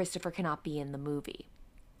that Christopher cannot be in the movie.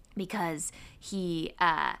 Because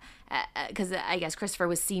because I guess Christopher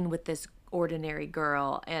was seen with this ordinary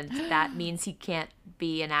girl, and that means he can't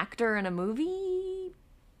be an actor in a movie.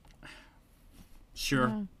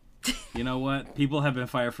 Sure. You know what? People have been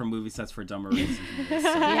fired from movie sets for dumber reasons. than this,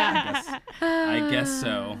 so Yeah. I guess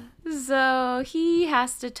so. So he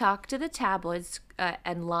has to talk to the tabloids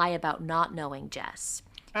and lie about not knowing Jess.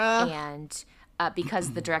 And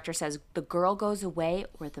because the director says the girl goes away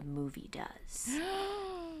or the movie does.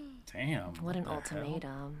 Damn. What an the hell?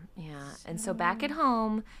 ultimatum. Yeah. And so back at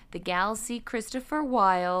home, the gals see Christopher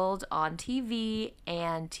Wilde on TV,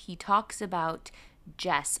 and he talks about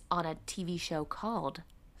Jess on a TV show called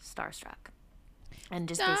Starstruck. And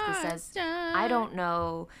just basically says, I don't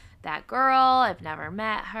know that girl. I've never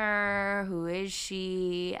met her. Who is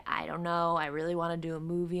she? I don't know. I really want to do a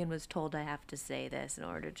movie and was told I have to say this in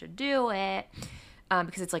order to do it.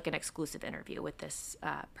 Because it's like an exclusive interview with this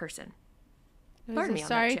person. Pardon me on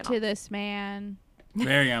that Sorry channel. to this man.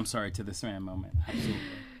 Very I'm sorry to this man moment. Absolutely.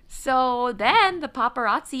 So then the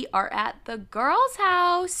paparazzi are at the girl's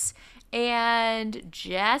house, and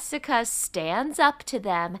Jessica stands up to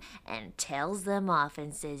them and tells them off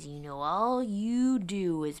and says, you know, all you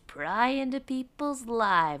do is pry into people's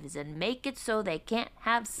lives and make it so they can't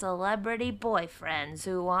have celebrity boyfriends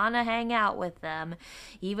who want to hang out with them,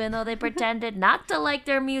 even though they pretended not to like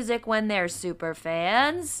their music when they're super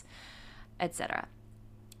fans, etc.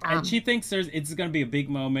 And she thinks it's gonna be a big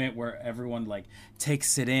moment where everyone like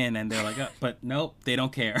takes it in, and they're like, but nope, they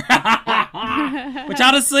don't care. Which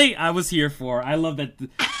honestly, I was here for. I love that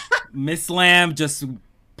Miss Lamb just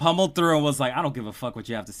pummeled through and was like, I don't give a fuck what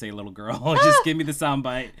you have to say, little girl. Just give me the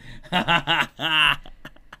soundbite.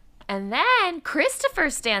 And then Christopher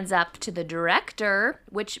stands up to the director,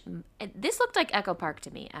 which this looked like Echo Park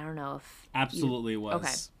to me. I don't know if Absolutely was. Okay.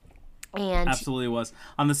 And Absolutely was.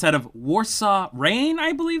 On the set of Warsaw Rain,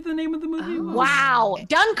 I believe the name of the movie was. Wow.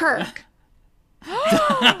 Dunkirk.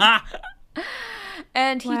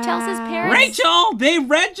 and he tells his parents, Rachel, they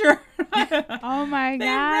read your Oh my they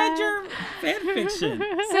god. read your fan fiction.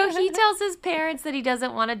 so he tells his parents that he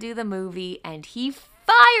doesn't want to do the movie, and he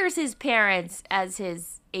fires his parents as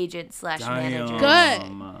his agent / manager. Good.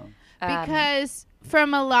 Because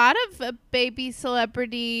from a lot of baby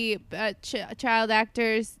celebrity child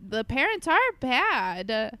actors, the parents are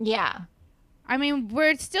bad. Yeah. I mean,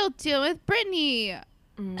 we're still dealing with Britney.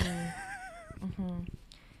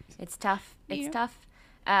 It's tough. It's Yeah. tough.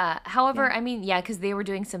 However, I mean, yeah, because they were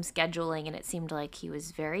doing some scheduling and it seemed like he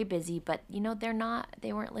was very busy, but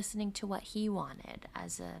they weren't listening to what he wanted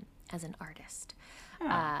as an artist.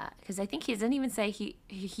 Because I think he doesn't even say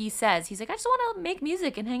he says, he's like, I just want to make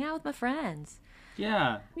music and hang out with my friends.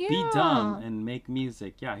 Yeah, be dumb and make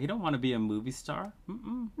music. Yeah, he don't want to be a movie star.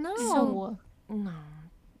 Mm-mm. No. No.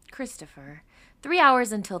 Christopher. 3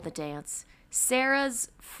 hours until the dance.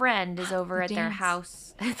 Sarah's friend is over at their dance.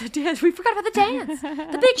 house. The dance. We forgot about the dance.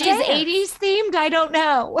 The big Is dance. 80s themed? I don't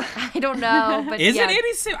know. I don't know, but Is yeah, it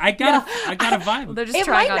 80s? I got a vibe. they're just It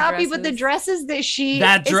trying might on not dresses. be, but the dresses that she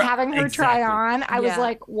That is having her try exactly. on, I was Yeah.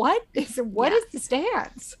 like, what is this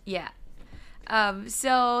dance? Yeah.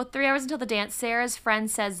 So 3 hours until the dance, Sarah's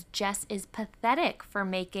friend says Jess is pathetic for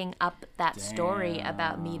making up that story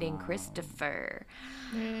about meeting Christopher.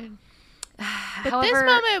 But this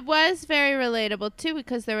moment was very relatable too,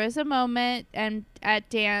 because there was a moment and at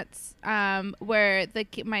dance where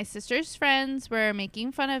my sister's friends were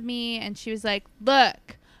making fun of me, and she was like,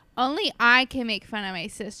 "Look, only I can make fun of my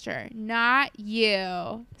sister, not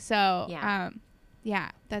you." So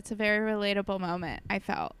yeah, that's a very relatable moment, I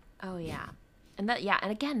felt. Oh yeah. And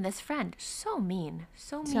again, this friend, so mean.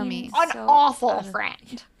 An so awful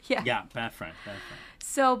friend. Yeah, bad friend.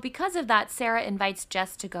 So because of that, Sarah invites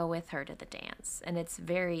Jess to go with her to the dance. And it's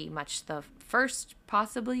very much the first,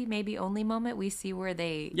 possibly, maybe only moment we see where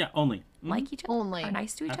they Only. like each other. Only. Are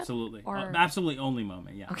nice to each Absolutely. other. Or... Absolutely only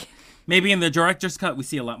moment, yeah. Okay. Maybe in the director's cut we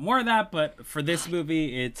see a lot more of that, but for this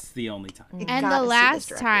movie, it's the only time. You And gotta the see last this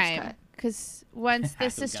director's time, cut. because once the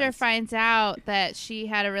sister Guys. finds out that she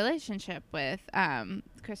had a relationship with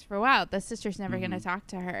Christopher Wilde, the sister's never going to talk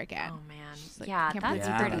to her again. Oh, man. like, Yeah, can't that's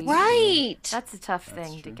believe pretty... that. Right. That's a tough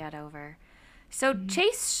thing to get over. So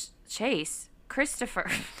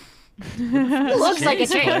Christopher... Looks like a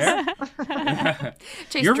chase.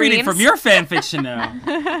 Chase You're reading dreams. from your fan fiction now.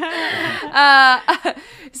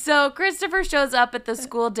 So Christopher shows up at the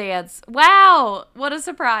school dance. Wow, what a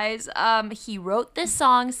surprise. He wrote this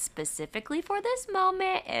song specifically for this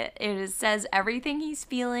moment. It says everything he's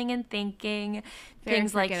feeling and thinking. Very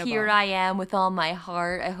Things like, forgettable. here I am with all my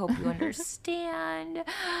heart. I hope you understand.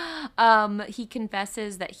 He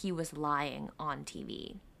confesses that he was lying on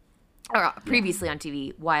TV. Or previously on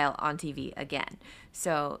TV, while on TV again.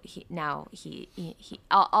 So he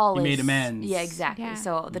made amends. Yeah, exactly. Yeah.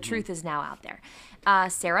 So the truth is now out there.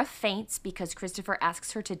 Sarah faints because Christopher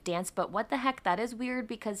asks her to dance, but what the heck? That is weird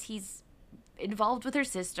because he's involved with her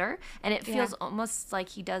sister, and it feels almost like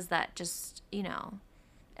he does that just,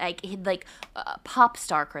 like pop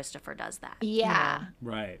star Christopher does that. Yeah.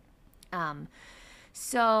 Right.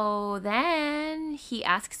 So then he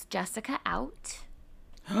asks Jessica out.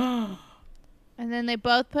 And then they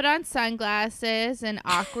both put on sunglasses and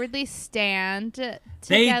awkwardly stand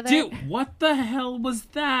They together. do. What the hell was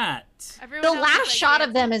that? Everyone The else is, last like, shot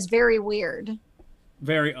of dancing. them is very weird.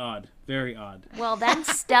 Very odd. Very odd. Well, then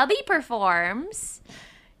Stubby performs.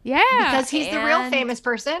 Yeah. Because he's the real And- famous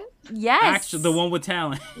person. Yes. Actually, the one with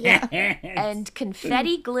talent. And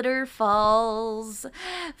confetti glitter falls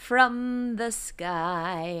from the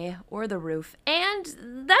sky or the roof.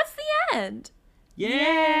 And that's the end.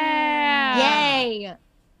 Yeah. Yay. ends-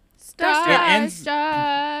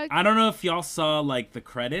 Starstruck. I don't know if y'all saw like the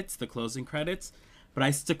credits, the closing credits, but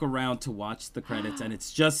I stuck around to watch the credits, and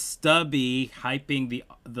it's just Stubby hyping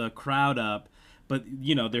the crowd up, but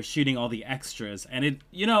they're shooting all the extras, and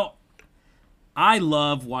I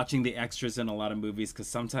love watching the extras in a lot of movies because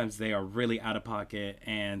sometimes they are really out of pocket,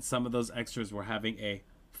 and some of those extras were having a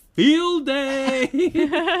field day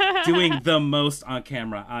doing the most on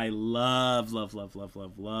camera. I love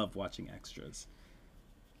watching extras.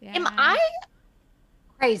 Yeah. Am I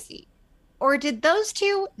crazy? Or did those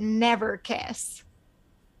two never kiss?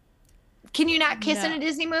 Can you not kiss in No. a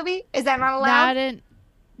Disney movie? Is that not allowed?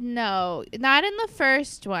 Not in the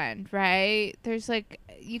first one, right? There's like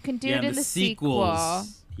you can do it in the sequel.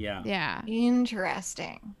 Yeah. Yeah.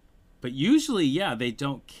 Interesting. But usually, they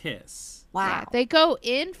don't kiss. Wow. Yeah. They go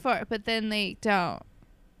in for it, but then they don't.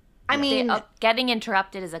 I mean, Getting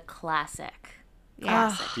interrupted is a classic.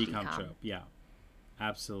 Yeah. Decom trope. Yeah.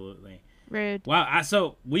 Absolutely. Rude. Wow.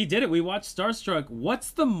 So we did it. We watched Starstruck.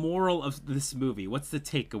 What's the moral of this movie? What's the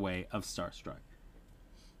takeaway of Starstruck?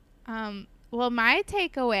 Well, my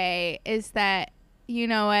takeaway is that you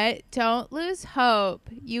know what? Don't lose hope.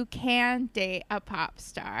 You can date a pop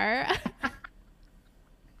star.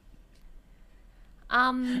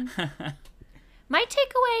 My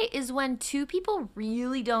takeaway is when two people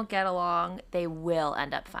really don't get along, they will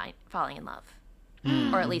end up falling in love.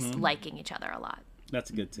 Or at least liking each other a lot. That's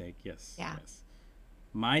a good take. Yes. Yeah. Yes.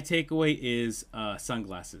 My takeaway is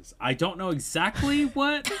sunglasses. I don't know exactly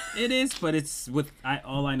what it is, but it's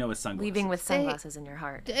all I know is sunglasses. Leaving with sunglasses in your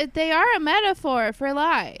heart. They are a metaphor for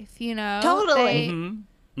life, you know? Totally.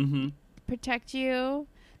 They protect you.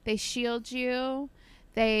 They shield you.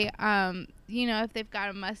 They, you know, if they've got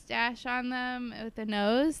a mustache on them with a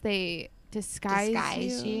nose, they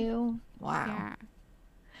disguise you. Wow. Yeah.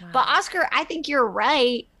 But Oscar, I think you're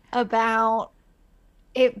right about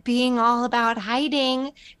it being all about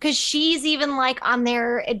hiding, because she's even like on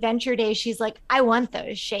their adventure day, she's like, I want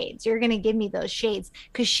those shades. You're going to give me those shades,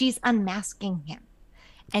 because she's unmasking him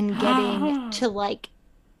and getting to like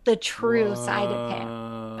the true side of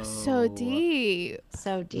him. So deep.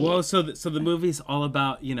 So deep. Well, so the movie's all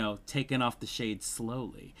about, you know, taking off the shades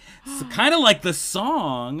slowly. So kind of like the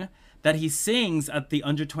song that he sings at the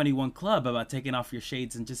Under 21 Club about taking off your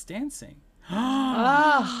shades and just dancing.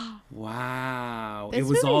 Oh, Wow. This It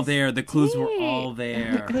was all movie's there. The clues were deep. all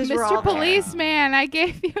there. clues were all Mr. there. Policeman, I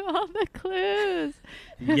gave you all the clues.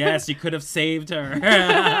 Yes, you could have saved her.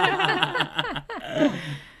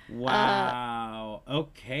 Wow.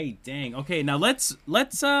 Okay, dang. Okay, now let's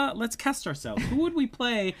cast ourselves. Who would we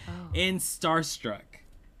play in Starstruck?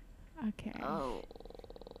 Okay. Oh.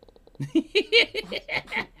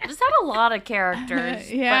 Just had a lot of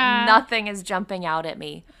characters, Yeah. but nothing is jumping out at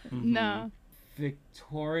me. No.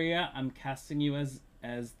 Victoria, I'm casting you as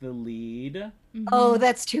the lead. Oh,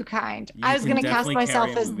 that's too kind. You I was can going to cast definitely myself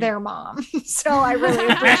carry a as movie. their mom. So I really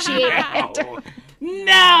appreciate it.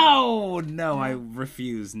 No, I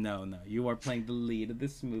refuse. No. You are playing the lead of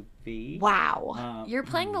this movie. Wow. You're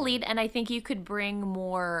playing the lead, and I think you could bring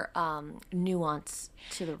more nuance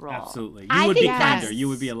to the role. Absolutely. You I would be think kinder. that's- You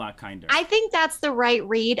would be a lot kinder. I think that's the right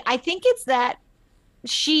read. I think it's that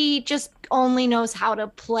she just only knows how to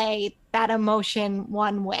play that emotion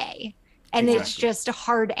one way. And it's Exactly. just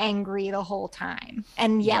hard angry the whole time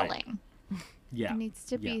and yelling. Yeah. It needs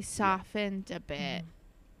to be Yeah. softened a bit.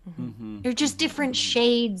 Mm-hmm. They're just different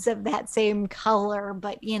shades of that same color,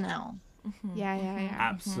 but you know. Yeah.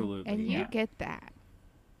 Absolutely. And you yeah. get that.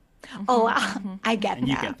 Oh, I get And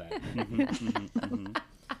you that. get that.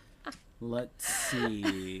 Let's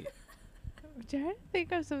see. I'm trying to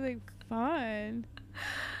think of something fun.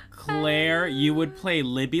 Claire, you would play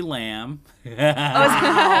Libby Lamb. I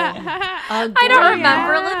don't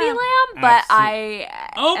remember Libby Lamb, but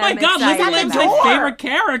Oh my am God, excited Libby Lamb's about my it. favorite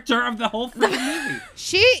character of the whole fucking movie.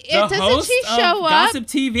 Doesn't host she show of up? Gossip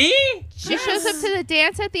TV? She shows up to the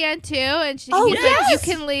dance at the end too, and he's Oh, like, yes! "You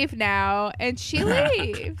can leave now," and she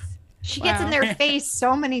leaves. She gets in Wow. their face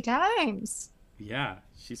so many times. Yeah,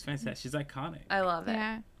 she's fantastic. She's iconic. I love it.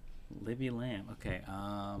 Yeah. Libby Lamb. Okay.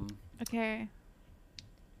 Okay.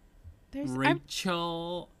 There's.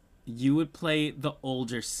 Rachel, you would play the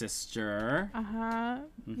older sister.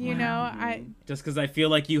 You know, Just because I feel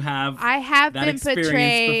like you have. I have that been experience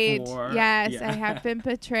betrayed. before. Yes, Yeah. I have been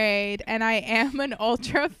betrayed, and I am an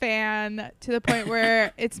ultra fan to the point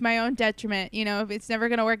where it's my own detriment. You know, if it's never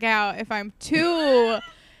gonna work out if I'm too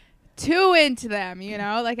into them. You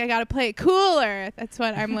know, like I gotta play it cooler. That's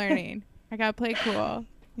what I'm learning. I gotta play cool.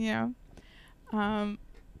 You know,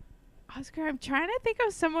 Oscar, I'm trying to think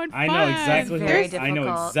of someone fun. I know exactly who. Very I know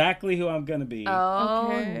difficult. exactly who I'm gonna be. Oh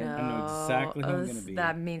Okay. no! I know exactly who I'm gonna be.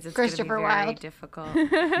 That means it's Christopher gonna be very Wilde. difficult.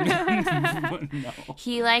 No.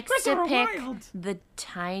 He likes Christopher to pick Wilde. the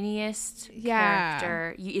tiniest Yeah.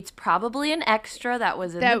 character. It's probably an extra that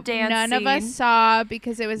was in the That dance none of us scene. saw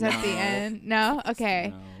because it was at the No. end. No,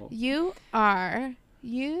 okay. No.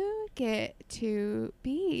 You get to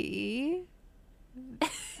be.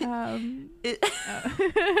 Oh, no.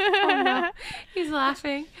 He's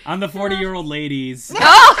laughing. I'm the 40-year-old ladies.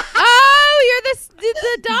 Oh, you're the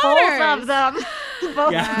daughters. Both of them.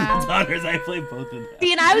 Both. Yeah, daughters. I play both of them.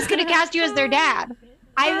 See, and I was going to cast you as their dad.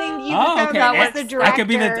 I think you Oh, could okay. come as the director.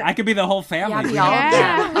 I could be the whole family. Yeah, be all of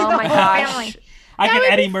them. Oh my Whole gosh. family. I That could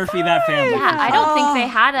would Eddie be Murphy that family. Yeah, I don't think Oh. they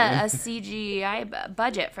had a CGI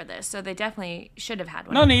budget for this, so they definitely should have had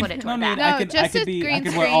one. No to need. Put it No toward need. that. No, just a I green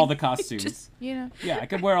could wear all screen. the costumes. You know. Yeah, I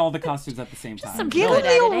could wear all the costumes at the same time. some Give good him the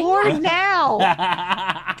editing. award now.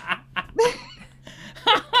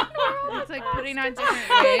 It's like putting on different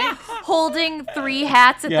wigs. Holding 3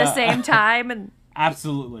 hats at Yeah. the same time, and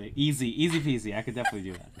Absolutely. Easy peasy. I could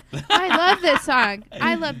definitely do that. I love this song.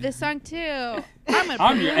 I love this song too.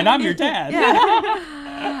 I'm your dad.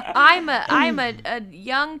 I'm a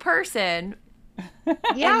young person,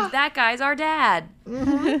 Yeah. and that guy's our dad.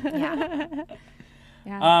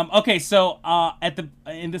 Yeah. Okay, so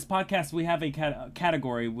in this podcast we have a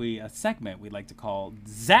category, a segment we like to call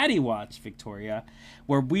Zaddy Watch, Victoria,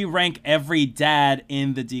 where we rank every dad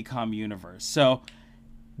in the DCOM universe. So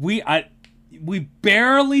we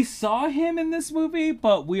barely saw him in this movie,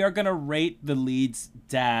 but we are gonna rate the lead's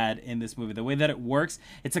dad in this movie. The way that it works,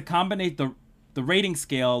 it's a combination. The rating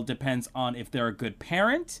scale depends on if they're a good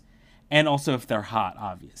parent and also if they're hot,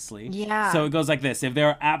 obviously. Yeah. So it goes like this: if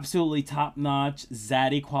they're absolutely top notch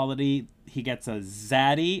zaddy quality, he gets a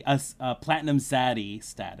zaddy, a platinum zaddy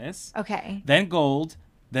status. Okay. Then gold,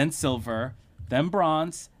 then silver, then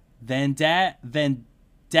bronze, then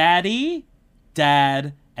daddy,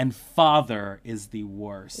 dad, and father is the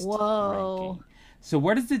worst Whoa. ranking. So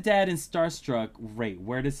where does the dad in Starstruck rate?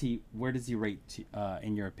 Where does he rate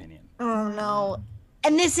in your opinion? Oh no.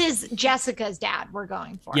 And this is Jessica's dad we're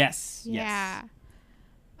going for. Yes. Yeah.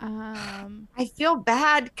 I feel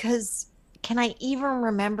bad because can I even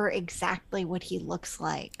remember exactly what he looks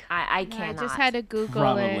like? I I cannot. just had to Google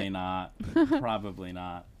Probably it. not. Probably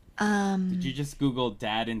not. Um Did you just Google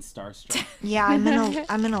dad in Starstruck? yeah, I'm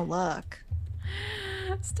gonna look.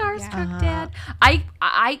 Starstruck Yeah. dad.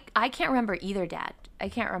 I can't remember either dad. I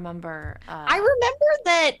can't remember. I remember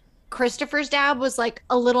that Christopher's dad was like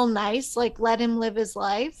a little nice, like let him live his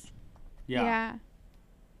life. Yeah.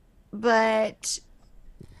 But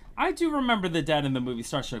I do remember the dad in the movie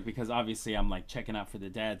Starstruck because obviously I'm like checking out for the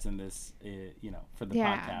dads in this, for the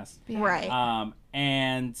Yeah. podcast. Yeah. right.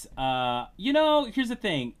 Here's the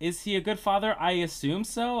thing: is he a good father? I assume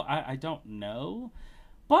so. I don't know,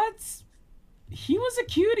 but he was a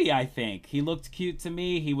cutie. I think he looked cute to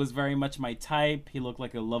me. He was very much my type. He looked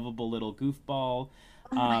like a lovable little goofball,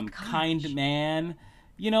 my kind gosh. man.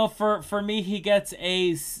 For me, he gets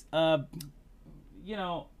a,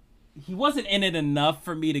 he wasn't in it enough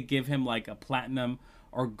for me to give him like a platinum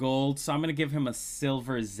or gold, so I'm gonna give him a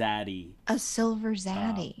silver zaddy. A silver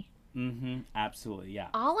zaddy. Absolutely, yeah.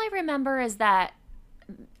 all I remember is that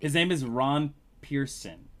His name is Ron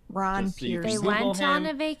Pearson. Ron just so you they can Pearson. Google went on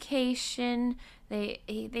him. a vacation.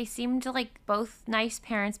 They seemed like both nice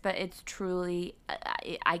parents, but it's truly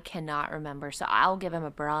I cannot remember. So I'll give him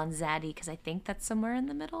a bronze zaddy because I think that's somewhere in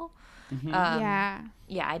the middle. Yeah.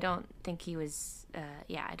 Yeah, I don't think he was.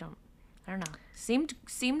 I don't know.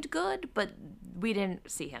 Seemed good, but we didn't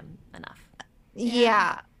see him enough.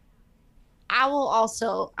 Yeah. I will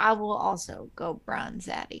also go bronze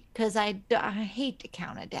zaddy because I hate to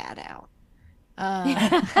count a dad out.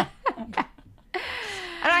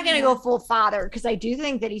 I'm not gonna go full father because I do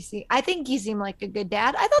think that I think he seemed like a good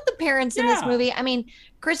dad. I thought the parents in this Yeah. movie, I mean,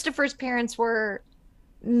 Christopher's parents were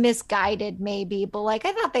misguided maybe, but like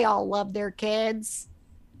I thought they all loved their kids.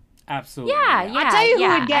 Absolutely. Yeah. I'll tell you who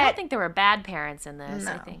yeah. would I get- don't think there were bad parents in this.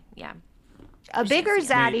 I No. think, yeah. A bigger Wait.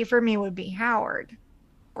 zaddy for me would be Howard,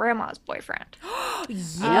 grandma's boyfriend. Oh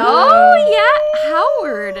yeah,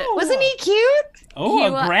 Howard. Wasn't he cute? Oh, He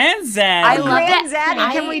a wa- grand zaddy. I love Grand that.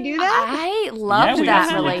 zaddy, can we do that? I loved we that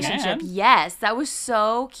absolutely relationship. can. Yes, that was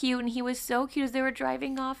so cute, and he was so cute as they were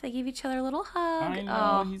driving off. They gave each other a little hug. I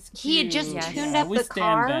know, Oh, he's cute. He had just Yes. tuned Yeah, up we the stand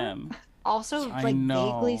car. them. Also, I like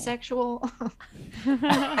know. vaguely sexual.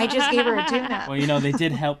 I just gave her a tune up. Well, they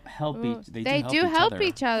did help Ooh, each. they do help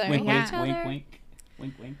each other, Wink, yeah. wink, wink, wink,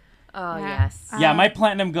 wink, wink. oh Yeah. yes. Yeah, my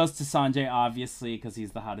platinum goes to Sanjay, obviously, because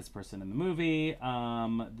he's the hottest person in the movie.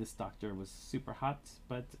 This doctor was super hot,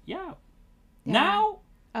 but yeah. Now,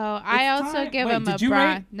 Oh, I It's also time. give Wait, him a did you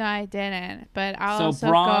bronze. rate- No, I didn't. But I'll So also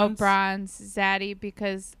bronze? go bronze zaddy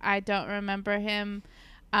because I don't remember him.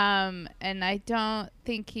 And I don't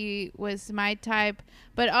think he was my type.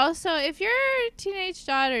 But also, if your teenage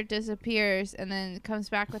daughter disappears and then comes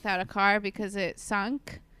back without a car because it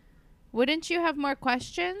sunk, wouldn't you have more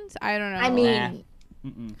questions? I don't know. I mean,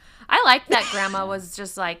 mm-mm. I liked that grandma was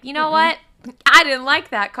just like, you know what? I didn't like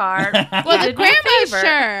that car. Well, You the did me a grandma, favor.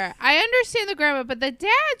 sure. I understand the grandma, but the dad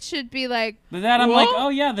should be like, But then I'm like, What? oh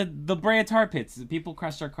yeah, the Brea Tar Pits. People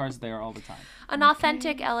crash their cars there all the time. An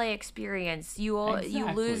authentic LA experience. You lose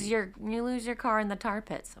Exactly. you lose your car in the tar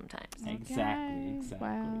pit sometimes. Exactly, okay, exactly.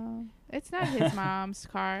 Well, it's not his mom's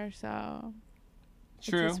car, so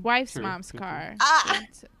True. it's his wife's true, mom's true, car. Ah.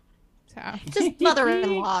 So just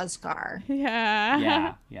mother-in-law's car. yeah,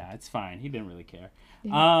 Yeah, yeah, it's fine. He didn't really care.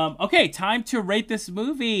 Okay, time to rate this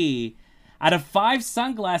movie. Out of 5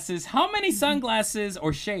 sunglasses, how many sunglasses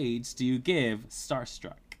or shades do you give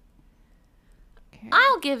Starstruck? Okay.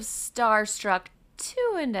 I'll give Starstruck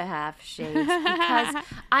 2.5 shades because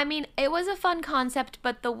I mean it was a fun concept,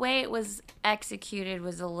 but the way it was executed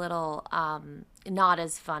was a little not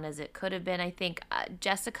as fun as it could have been. I think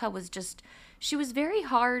Jessica was just she was very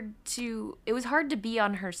hard to it was hard to be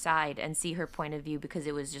on her side and see her point of view because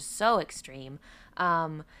it was just so extreme.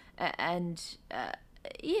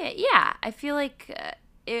 Yeah, I feel like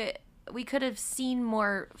we could have seen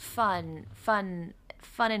more fun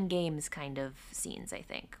fun and games kind of scenes, I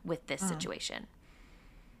think, with this situation.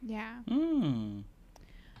 Yeah. Mm.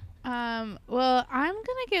 Well, I'm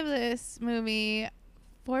gonna give this movie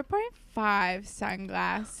 4.5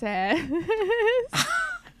 sunglasses.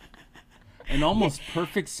 An almost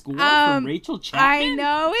perfect score for Rachel Chapman. I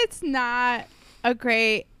know it's not a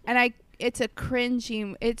great, and it's a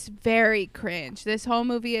cringy. It's very cringe. This whole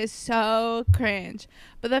movie is so cringe.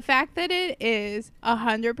 But the fact that it is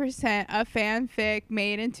 100% a fanfic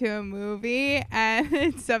made into a movie, and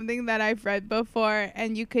it's something that I've read before,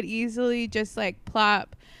 and you could easily just like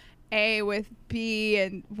plop A with B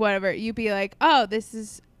and whatever. You'd be like, oh, this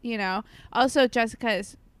is, you know. Also, Jessica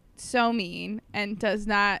is so mean and does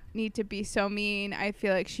not need to be so mean. I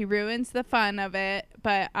feel like she ruins the fun of it.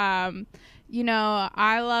 But, you know,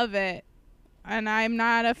 I love it. And I'm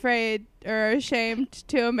not afraid or ashamed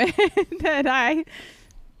to admit that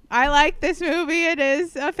I like this movie. It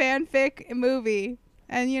is a fanfic movie.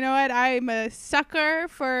 And you know what? I'm a sucker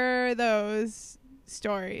for those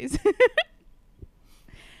stories.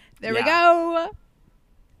 There we go.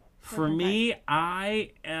 For me,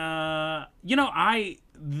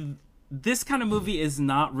 this kind of movie is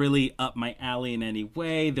not really up my alley in any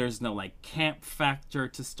way. There's no like camp factor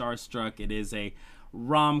to Starstruck. It is a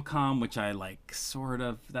rom-com, which I like, sort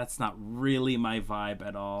of. That's not really my vibe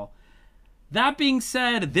at all. That being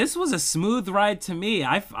said, this was a smooth ride to me.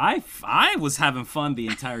 I was having fun the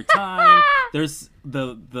entire time. There's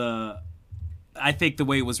I think the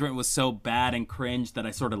way it was written was so bad and cringe that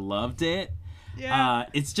I sort of loved it. Yeah.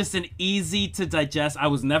 It's just an easy to digest. I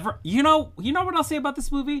was never, you know what I'll say about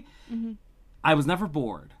this movie? Mm-hmm. I was never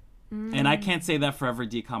bored. And I can't say that for every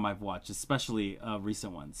DCOM I've watched, especially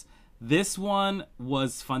recent ones. This one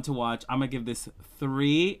was fun to watch. I'm going to give this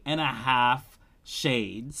 3.5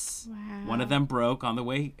 shades. Wow. One of them broke on the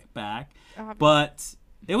way back. Obviously. But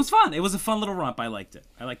it was fun. It was a fun little romp. I liked it.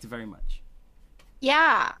 I liked it very much.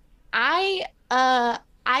 Yeah. I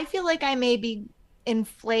feel like I may be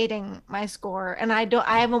inflating my score, and I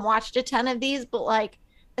haven't watched a ton of these, but like,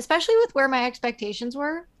 especially with where my expectations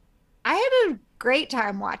were, I had a great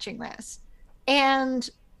time watching this. And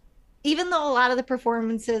even though a lot of the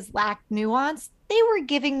performances lacked nuance, they were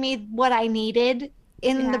giving me what I needed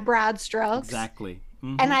in the broad strokes. Exactly.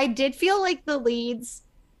 Mm-hmm. And I did feel like the leads,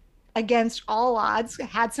 against all odds,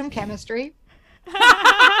 had some chemistry.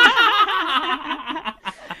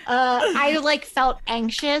 I like felt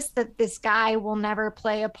anxious that this guy will never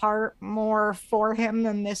play a part more for him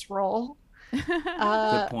than this role.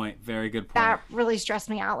 Good point. Very good point. That really stressed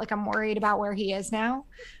me out. Like, I'm worried about where he is now.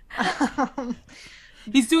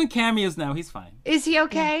 He's doing cameos now. He's fine. Is he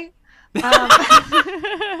okay?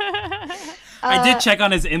 I did check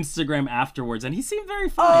on his Instagram afterwards, and he seemed very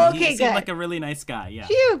fine. Okay, he seemed good. like a really nice guy. Yeah.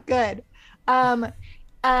 Phew, good. And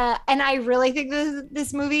I really think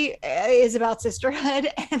this movie is about sisterhood,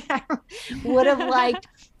 and I would have liked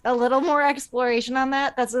a little more exploration on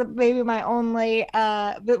that. That's maybe my only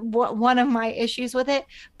one of my issues with it.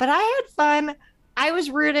 But I had fun. I was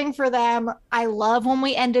rooting for them. I love when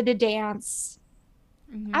we ended a dance.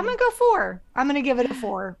 Mm-hmm. I'm gonna go 4. I'm gonna give it a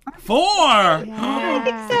 4. 4. I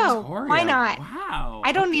think so. Victoria, Why not? Wow.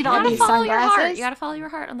 I don't need You all gotta these follow your heart. sunglasses. You gotta follow your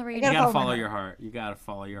heart on the radio. You gotta gotta follow follow my your heart. You gotta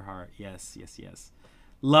follow your heart. Yes, yes, yes.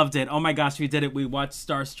 Loved it. Oh my gosh, we did it. We watched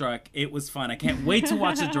Starstruck. It was fun. I can't wait to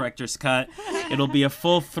watch the director's cut. It'll be a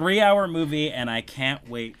full 3-hour movie, and I can't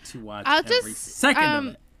wait to watch every second of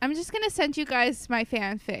it. I'm just gonna send you guys my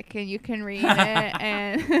fanfic, and you can read it.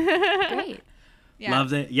 And Great. yeah.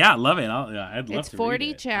 Loved it. Yeah, love it. I'd love It's to 40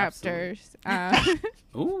 read it. chapters.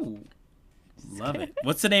 Ooh, love it.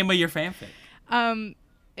 What's the name of your fanfic?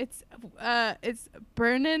 It's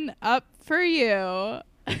burning up for you.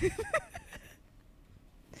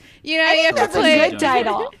 You know, you have to That's play a good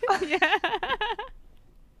title. Yeah.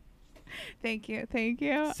 Thank you.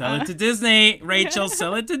 Sell it to Disney, Rachel.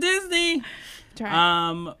 Sell it to Disney.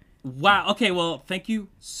 Try. Wow. Okay. Well, thank you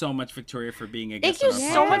so much, Victoria, for being a guest. Thank you on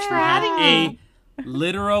our so podcast. much for having me. A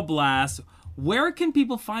literal blast. Where can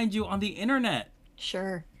people find you on the internet?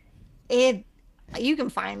 Sure. You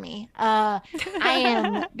can find me. I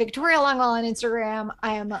am Victoria Longwell on Instagram.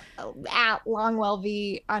 I am at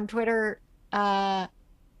LongwellV on Twitter.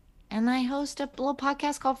 And I host a little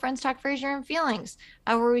podcast called Friends Talk Frasier and Feelings,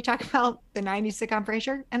 where we talk about the 90s sitcom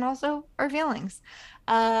Frasier and also our feelings.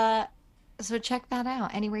 So check that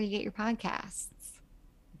out anywhere you get your podcasts.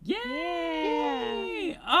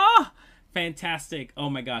 Yay! Oh, fantastic. Oh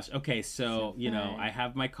my gosh. Okay, so, I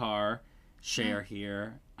have my car share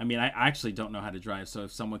here. I mean, I actually don't know how to drive, so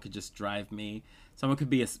if someone could just drive me, someone could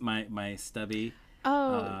be my stubby.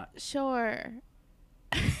 Oh, sure.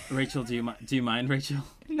 Rachel, do you mind, Rachel?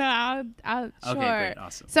 No, I'll Okay, sure. great,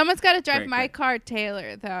 awesome. Someone's got to drive Great, my great. car,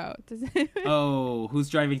 Taylor, though. Oh, who's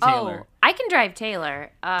driving Taylor? Oh, I can drive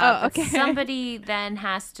Taylor. Oh, but okay. somebody then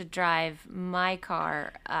has to drive my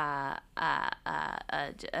car.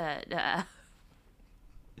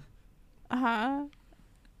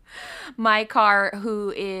 My car,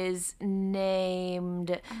 who is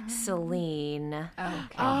named Celine. Okay.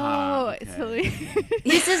 Oh, okay. it's Celine.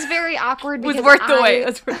 This is very awkward It was because worth the wait. It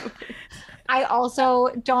was worth the wait. I also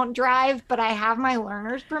don't drive, but I have my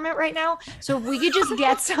learner's permit right now. So if we could just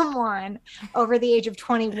get someone over the age of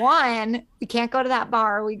 21, we can't go to that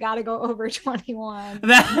bar. We got to go over 21.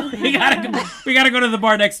 we gotta go to the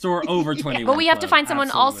bar next door over 21. But we have to Club. find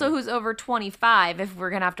someone also Absolutely. who's over 25 if we're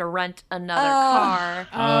going to have to rent another car.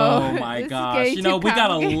 Oh my this is gosh! getting You know, too we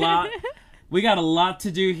got a complicated. lot. We got a lot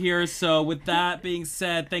to do here. So with that being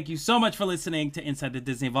said, thank you so much for listening to Inside the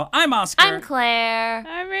Disney Vault. I'm Oscar. I'm Claire.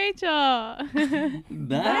 I'm Rachel.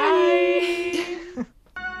 Bye.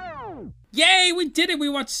 Yay, we did it. We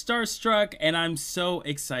watched Starstruck, and I'm so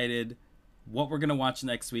excited what we're going to watch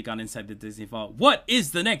next week on Inside the Disney Vault. What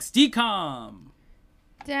is the next DCOM?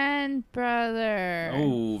 Den brother.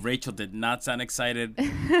 Oh, Rachel did not sound excited Den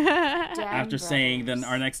after saying then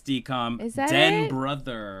Brothers. our next DCOM. Is that Den it?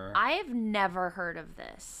 Brother. I have never heard of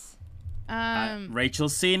this.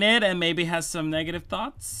 Rachel's seen it and maybe has some negative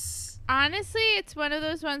thoughts. Honestly, it's one of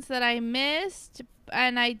those ones that I missed,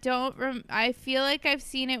 and I don't. I feel like I've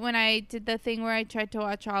seen it when I did the thing where I tried to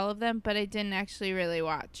watch all of them, but I didn't actually really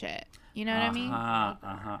watch it. You know what I mean?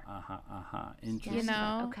 Interesting. You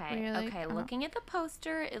know? Okay. where you're like, Okay. Looking at the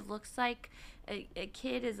poster, it looks like a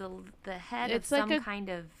kid is the head It's of like some a kind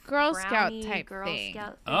of Girl Scout brownie type Girl thing.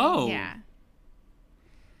 Scout thing. Oh. Yeah.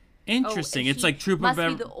 Interesting. Oh, It's he like Troop must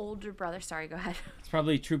of be the older brother. Sorry, go ahead. It's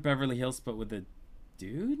probably Troop Beverly Hills, but with a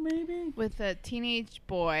dude, maybe? With a teenage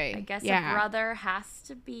boy. I guess yeah. a brother has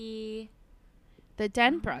to be The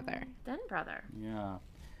Den brother. Den brother. Yeah.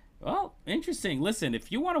 Well, interesting. Listen,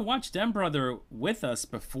 if you want to watch Den Brother with us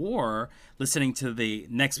before listening to the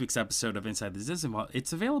next week's episode of Inside the Disney Vault,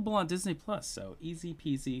 it's available on Disney Plus. So easy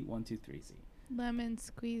peasy, 1, 2, 3, Z. Lemon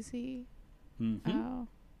squeezy. Mm-hmm.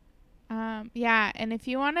 Oh. Yeah, and if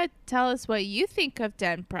you want to tell us what you think of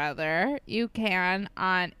Den Brother, you can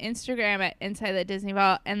on Instagram at Inside the Disney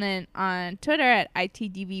Vault, and then on Twitter at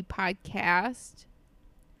ITDV Podcast.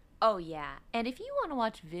 Oh yeah, and if you want to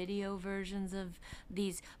watch video versions of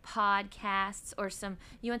these podcasts, or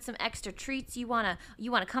you want some extra treats, you wanna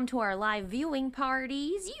come to our live viewing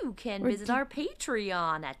parties, you can visit our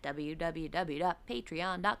Patreon at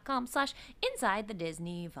www.patreon.com/Inside the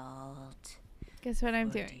Disney Vault. Guess what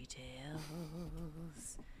I'm For doing?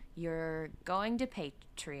 details, you're going to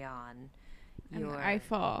Patreon. An You're,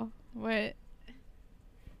 Eiffel. What?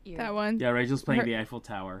 you're That one? Yeah, Rachel's playing Her- the Eiffel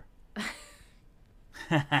Tower.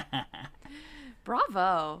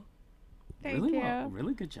 Bravo! Thank really you. well.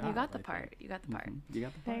 Really good job. You got the I part. think. You got the part. Mhm. You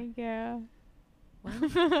got the part. Thank you.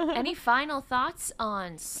 Any final thoughts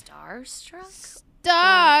on Starstruck?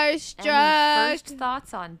 Starstruck. Any first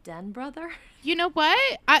thoughts on Den Brother? You know what?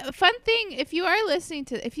 Fun thing, if you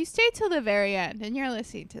stay till the very end and you're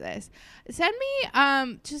listening to this, send me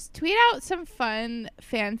just tweet out some fun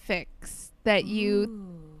fanfics that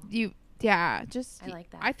just I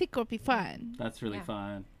like that. I think it'll be fun. That's really Yeah.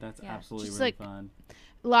 fun. That's Yeah. absolutely Just really like- fun.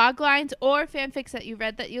 Log lines or fanfics that you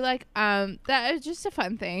read that you like. That is just a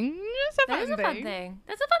fun thing. Just a That fun is a thing. fun thing.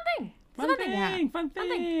 That's a fun thing. It's a fun thing. Yeah. Fun Fun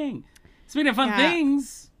thing. Speaking of fun Yeah.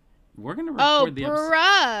 things, we're gonna record Oh, the episode.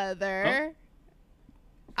 brother.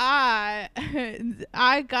 I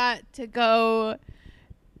got to go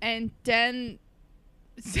and den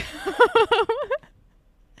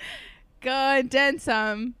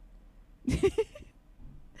some.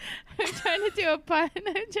 I'm trying to do a pun.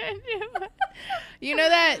 You know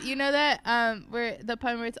that where the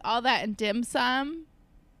pun where it's all that and dim sum?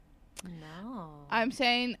 No. I'm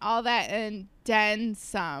saying all that and den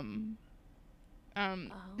some. Oh.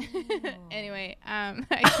 Anyway,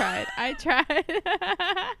 I tried.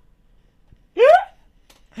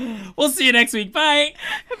 We'll see you next week. Bye.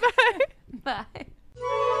 Bye. Bye.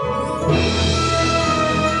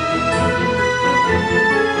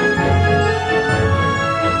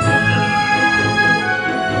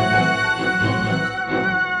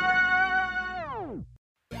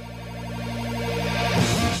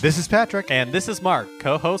 This is Patrick. And this is Mark,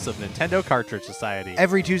 co-host of Nintendo Cartridge Society.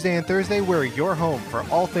 Every Tuesday and Thursday, we're your home for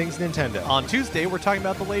all things Nintendo. On Tuesday, we're talking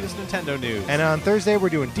about the latest Nintendo news. And on Thursday, we're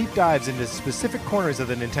doing deep dives into specific corners of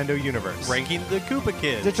the Nintendo universe. ranking the Koopa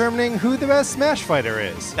Kids. Determining who the best Smash Fighter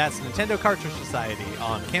is. That's Nintendo Cartridge Society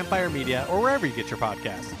on Campfire Media or wherever you get your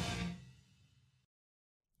podcasts.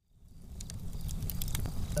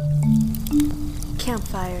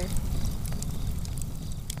 Campfire.